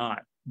I'm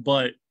not.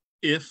 But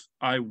if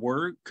I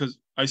were, because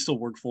I still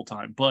work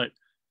full-time, but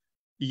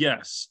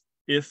yes,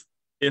 if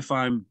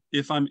I'm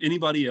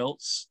anybody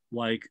else,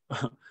 like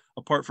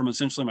apart from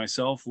essentially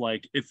myself,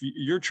 like if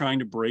you're trying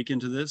to break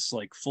into this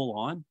like full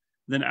on,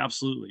 then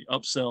absolutely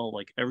upsell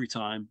like every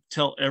time,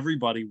 tell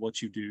everybody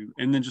what you do,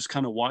 and then just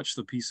kind of watch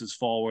the pieces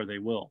fall where they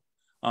will.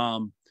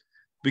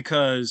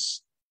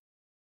 Because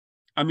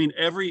I mean,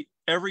 every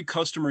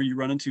customer you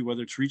run into,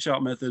 whether it's reach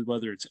out method,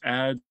 whether it's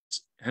ads,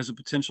 has a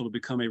potential to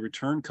become a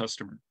return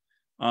customer.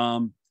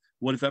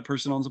 What if that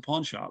person owns a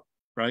pawn shop,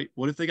 right?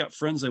 What if they got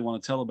friends they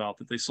want to tell about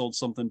that they sold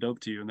something dope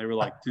to you, and they were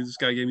like, dude, this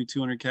guy gave me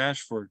 200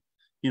 cash for,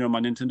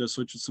 my Nintendo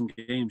Switch with some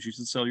games. You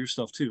should sell your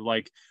stuff too.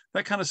 Like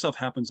that kind of stuff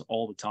happens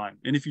all the time.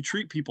 And if you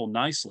treat people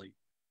nicely,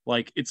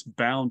 like it's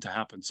bound to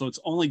happen. So it's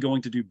only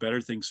going to do better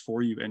things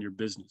for you and your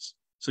business.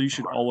 So you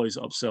should always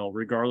upsell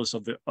regardless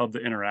of the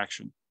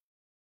interaction.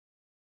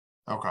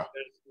 Okay.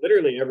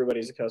 Literally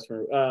everybody's a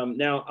customer.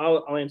 Now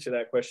I'll answer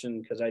that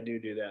question because I do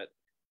that.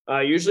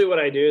 Usually what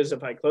I do is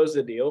if I close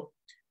the deal,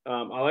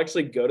 I'll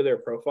actually go to their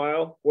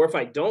profile, or if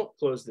I don't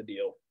close the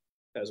deal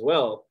as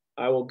well,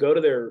 I will go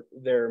to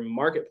their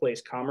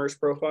marketplace commerce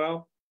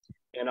profile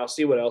and I'll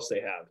see what else they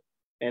have.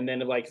 And then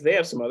like if they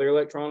have some other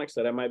electronics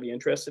that I might be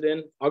interested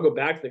in, I'll go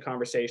back to the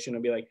conversation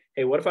and be like,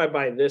 hey, what if I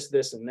buy this,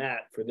 this, and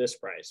that for this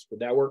price? Would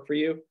that work for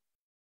you?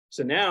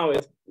 So now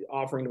if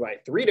offering to buy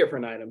 3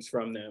 different items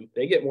from them,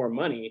 they get more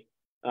money.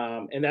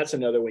 And that's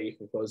another way you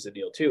can close the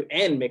deal too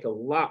and make a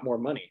lot more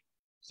money.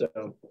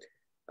 So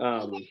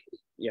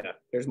yeah,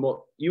 there's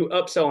more. You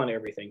upsell on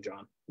everything,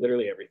 John,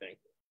 literally everything.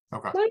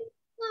 Okay.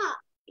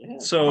 Yeah.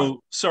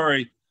 So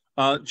sorry,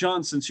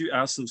 John, since you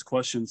asked those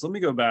questions, let me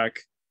go back.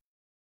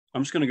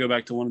 I'm just going to go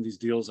back to one of these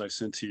deals I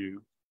sent to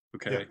you.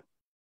 Okay.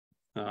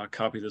 Yeah.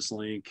 Copy this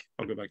link.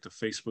 I'll go back to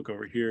Facebook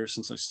over here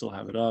since I still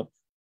have it up.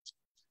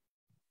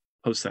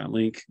 Post that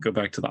link, go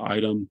back to the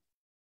item.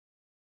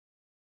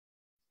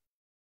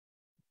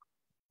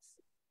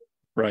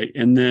 Right.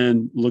 And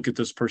then look at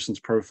this person's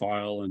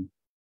profile and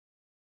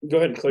go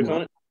ahead and click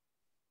on it.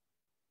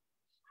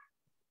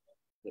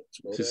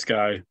 This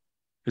guy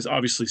has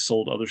obviously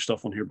sold other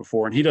stuff on here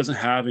before, and he doesn't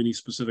have any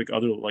specific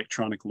other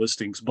electronic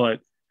listings, but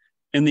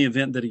in the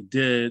event that he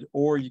did,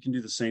 or you can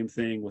do the same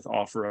thing with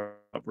OfferUp,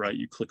 right?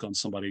 You click on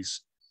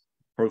somebody's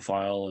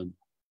profile and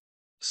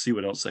see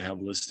what else they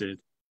have listed.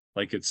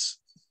 Like it's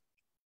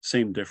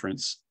same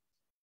difference,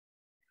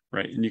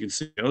 right? And you can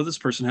see, oh, this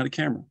person had a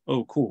camera.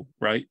 Oh, cool,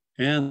 right?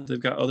 And they've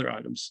got other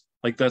items.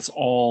 Like that's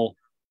all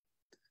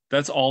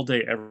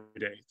day, every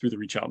day through the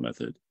reach out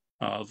method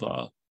of,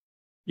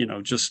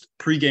 just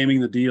pre-gaming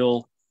the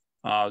deal,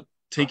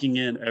 taking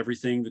in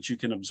everything that you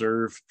can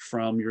observe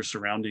from your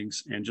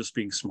surroundings and just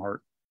being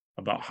smart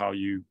about how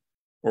you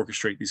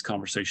orchestrate these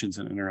conversations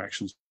and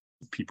interactions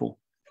with people.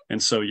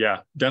 And so,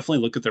 yeah, definitely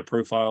look at their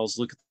profiles,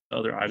 look at the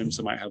other items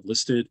they might have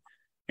listed,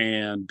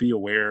 and be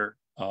aware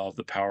of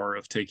the power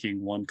of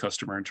taking one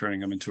customer and turning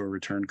them into a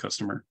return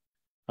customer.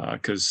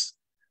 Because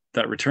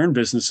that return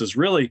business is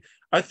really,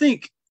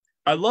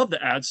 I love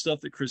the ad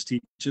stuff that Chris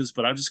teaches,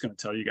 but I'm just going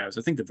to tell you guys,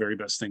 I think the very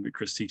best thing that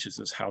Chris teaches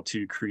is how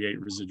to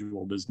create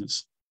residual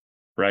business,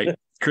 right?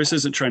 Chris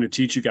isn't trying to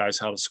teach you guys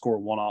how to score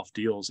one-off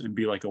deals and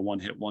be like a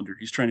one-hit wonder.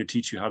 He's trying to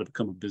teach you how to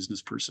become a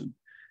business person.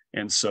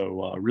 And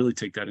so really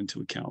take that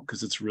into account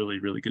because it's really,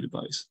 really good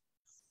advice.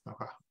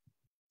 Okay.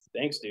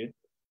 Thanks, dude.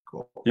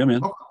 Cool. Yeah,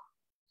 man. Okay.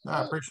 No,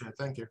 I appreciate it.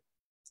 Thank you.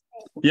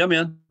 Yeah,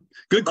 man.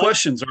 Good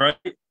questions. All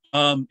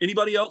right.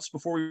 Anybody else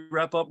before we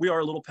wrap up? We are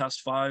a little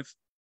past 5.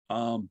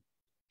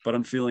 But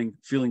I'm feeling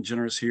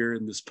generous here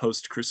in this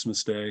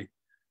post-Christmas day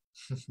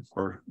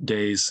or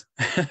days.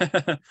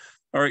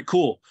 All right,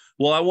 cool.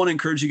 Well, I want to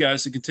encourage you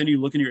guys to continue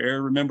looking your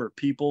area. Remember,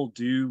 people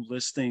do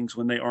list things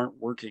when they aren't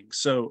working.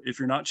 So if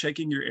you're not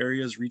checking your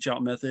area's reach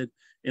out method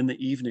in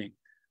the evening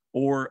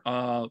or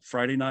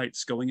Friday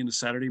nights going into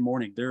Saturday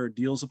morning, there are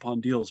deals upon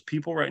deals.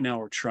 People right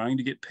now are trying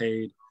to get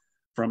paid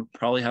from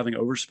probably having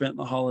overspent in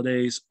the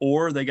holidays,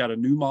 or they got a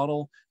new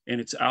model and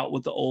it's out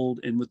with the old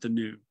and with the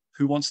new.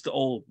 Who wants the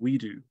old? We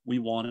do. We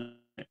want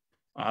it.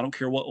 I don't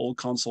care what old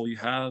console you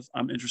have.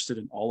 I'm interested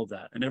in all of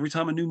that. And every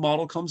time a new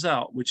model comes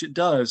out, which it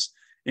does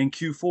in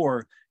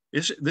Q4,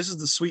 this is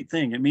the sweet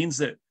thing. It means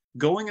that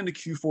going into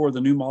Q4,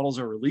 the new models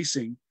are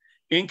releasing.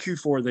 In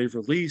Q4, they've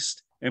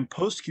released. And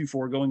post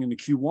Q4, going into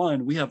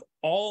Q1, we have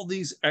all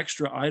these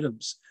extra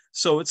items.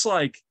 So it's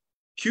like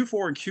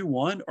Q4 and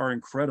Q1 are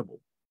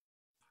incredible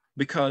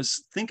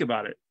because think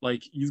about it.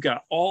 Like you've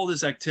got all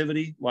this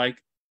activity,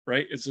 like,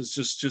 right? It's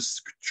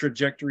just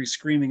trajectory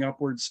screaming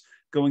upwards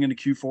going into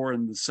Q4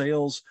 and the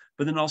sales,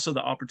 but then also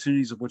the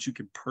opportunities of what you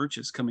can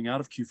purchase coming out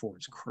of Q4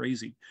 is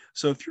crazy.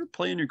 So if you're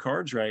playing your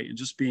cards right and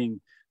just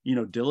being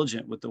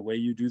diligent with the way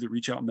you do the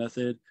reach out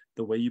method,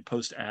 the way you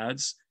post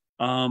ads,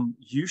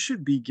 you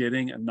should be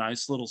getting a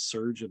nice little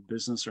surge of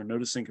business or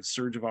noticing a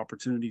surge of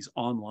opportunities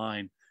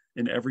online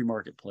in every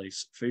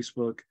marketplace,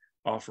 Facebook,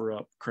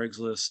 OfferUp,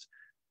 Craigslist.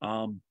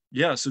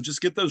 So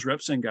just get those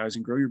reps in, guys,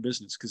 and grow your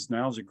business, because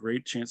now is a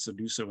great chance to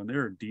do so. And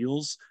there are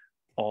deals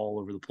all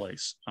over the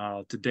place.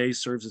 Today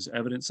serves as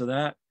evidence of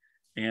that.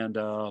 And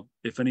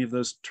if any of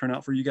those turn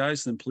out for you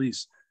guys, then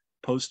please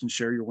post and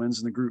share your wins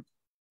in the group.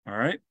 All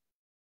right.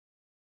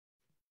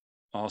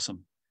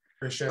 Awesome.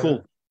 Appreciate cool.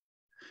 it.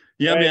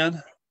 Yeah, right,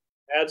 man.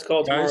 Ads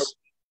call tomorrow. Guys,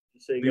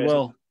 So you be guys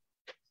well.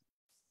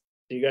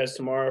 See you guys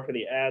tomorrow for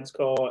the ads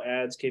call,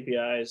 ads,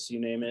 KPIs, you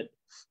name it.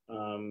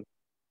 If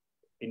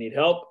you need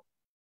help,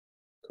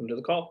 come to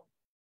the call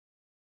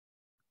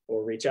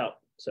or reach out.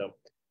 So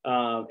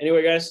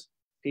anyway, guys,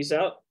 peace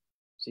out.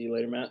 See you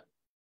later, Matt.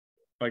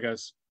 Bye,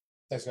 guys.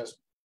 Thanks, guys.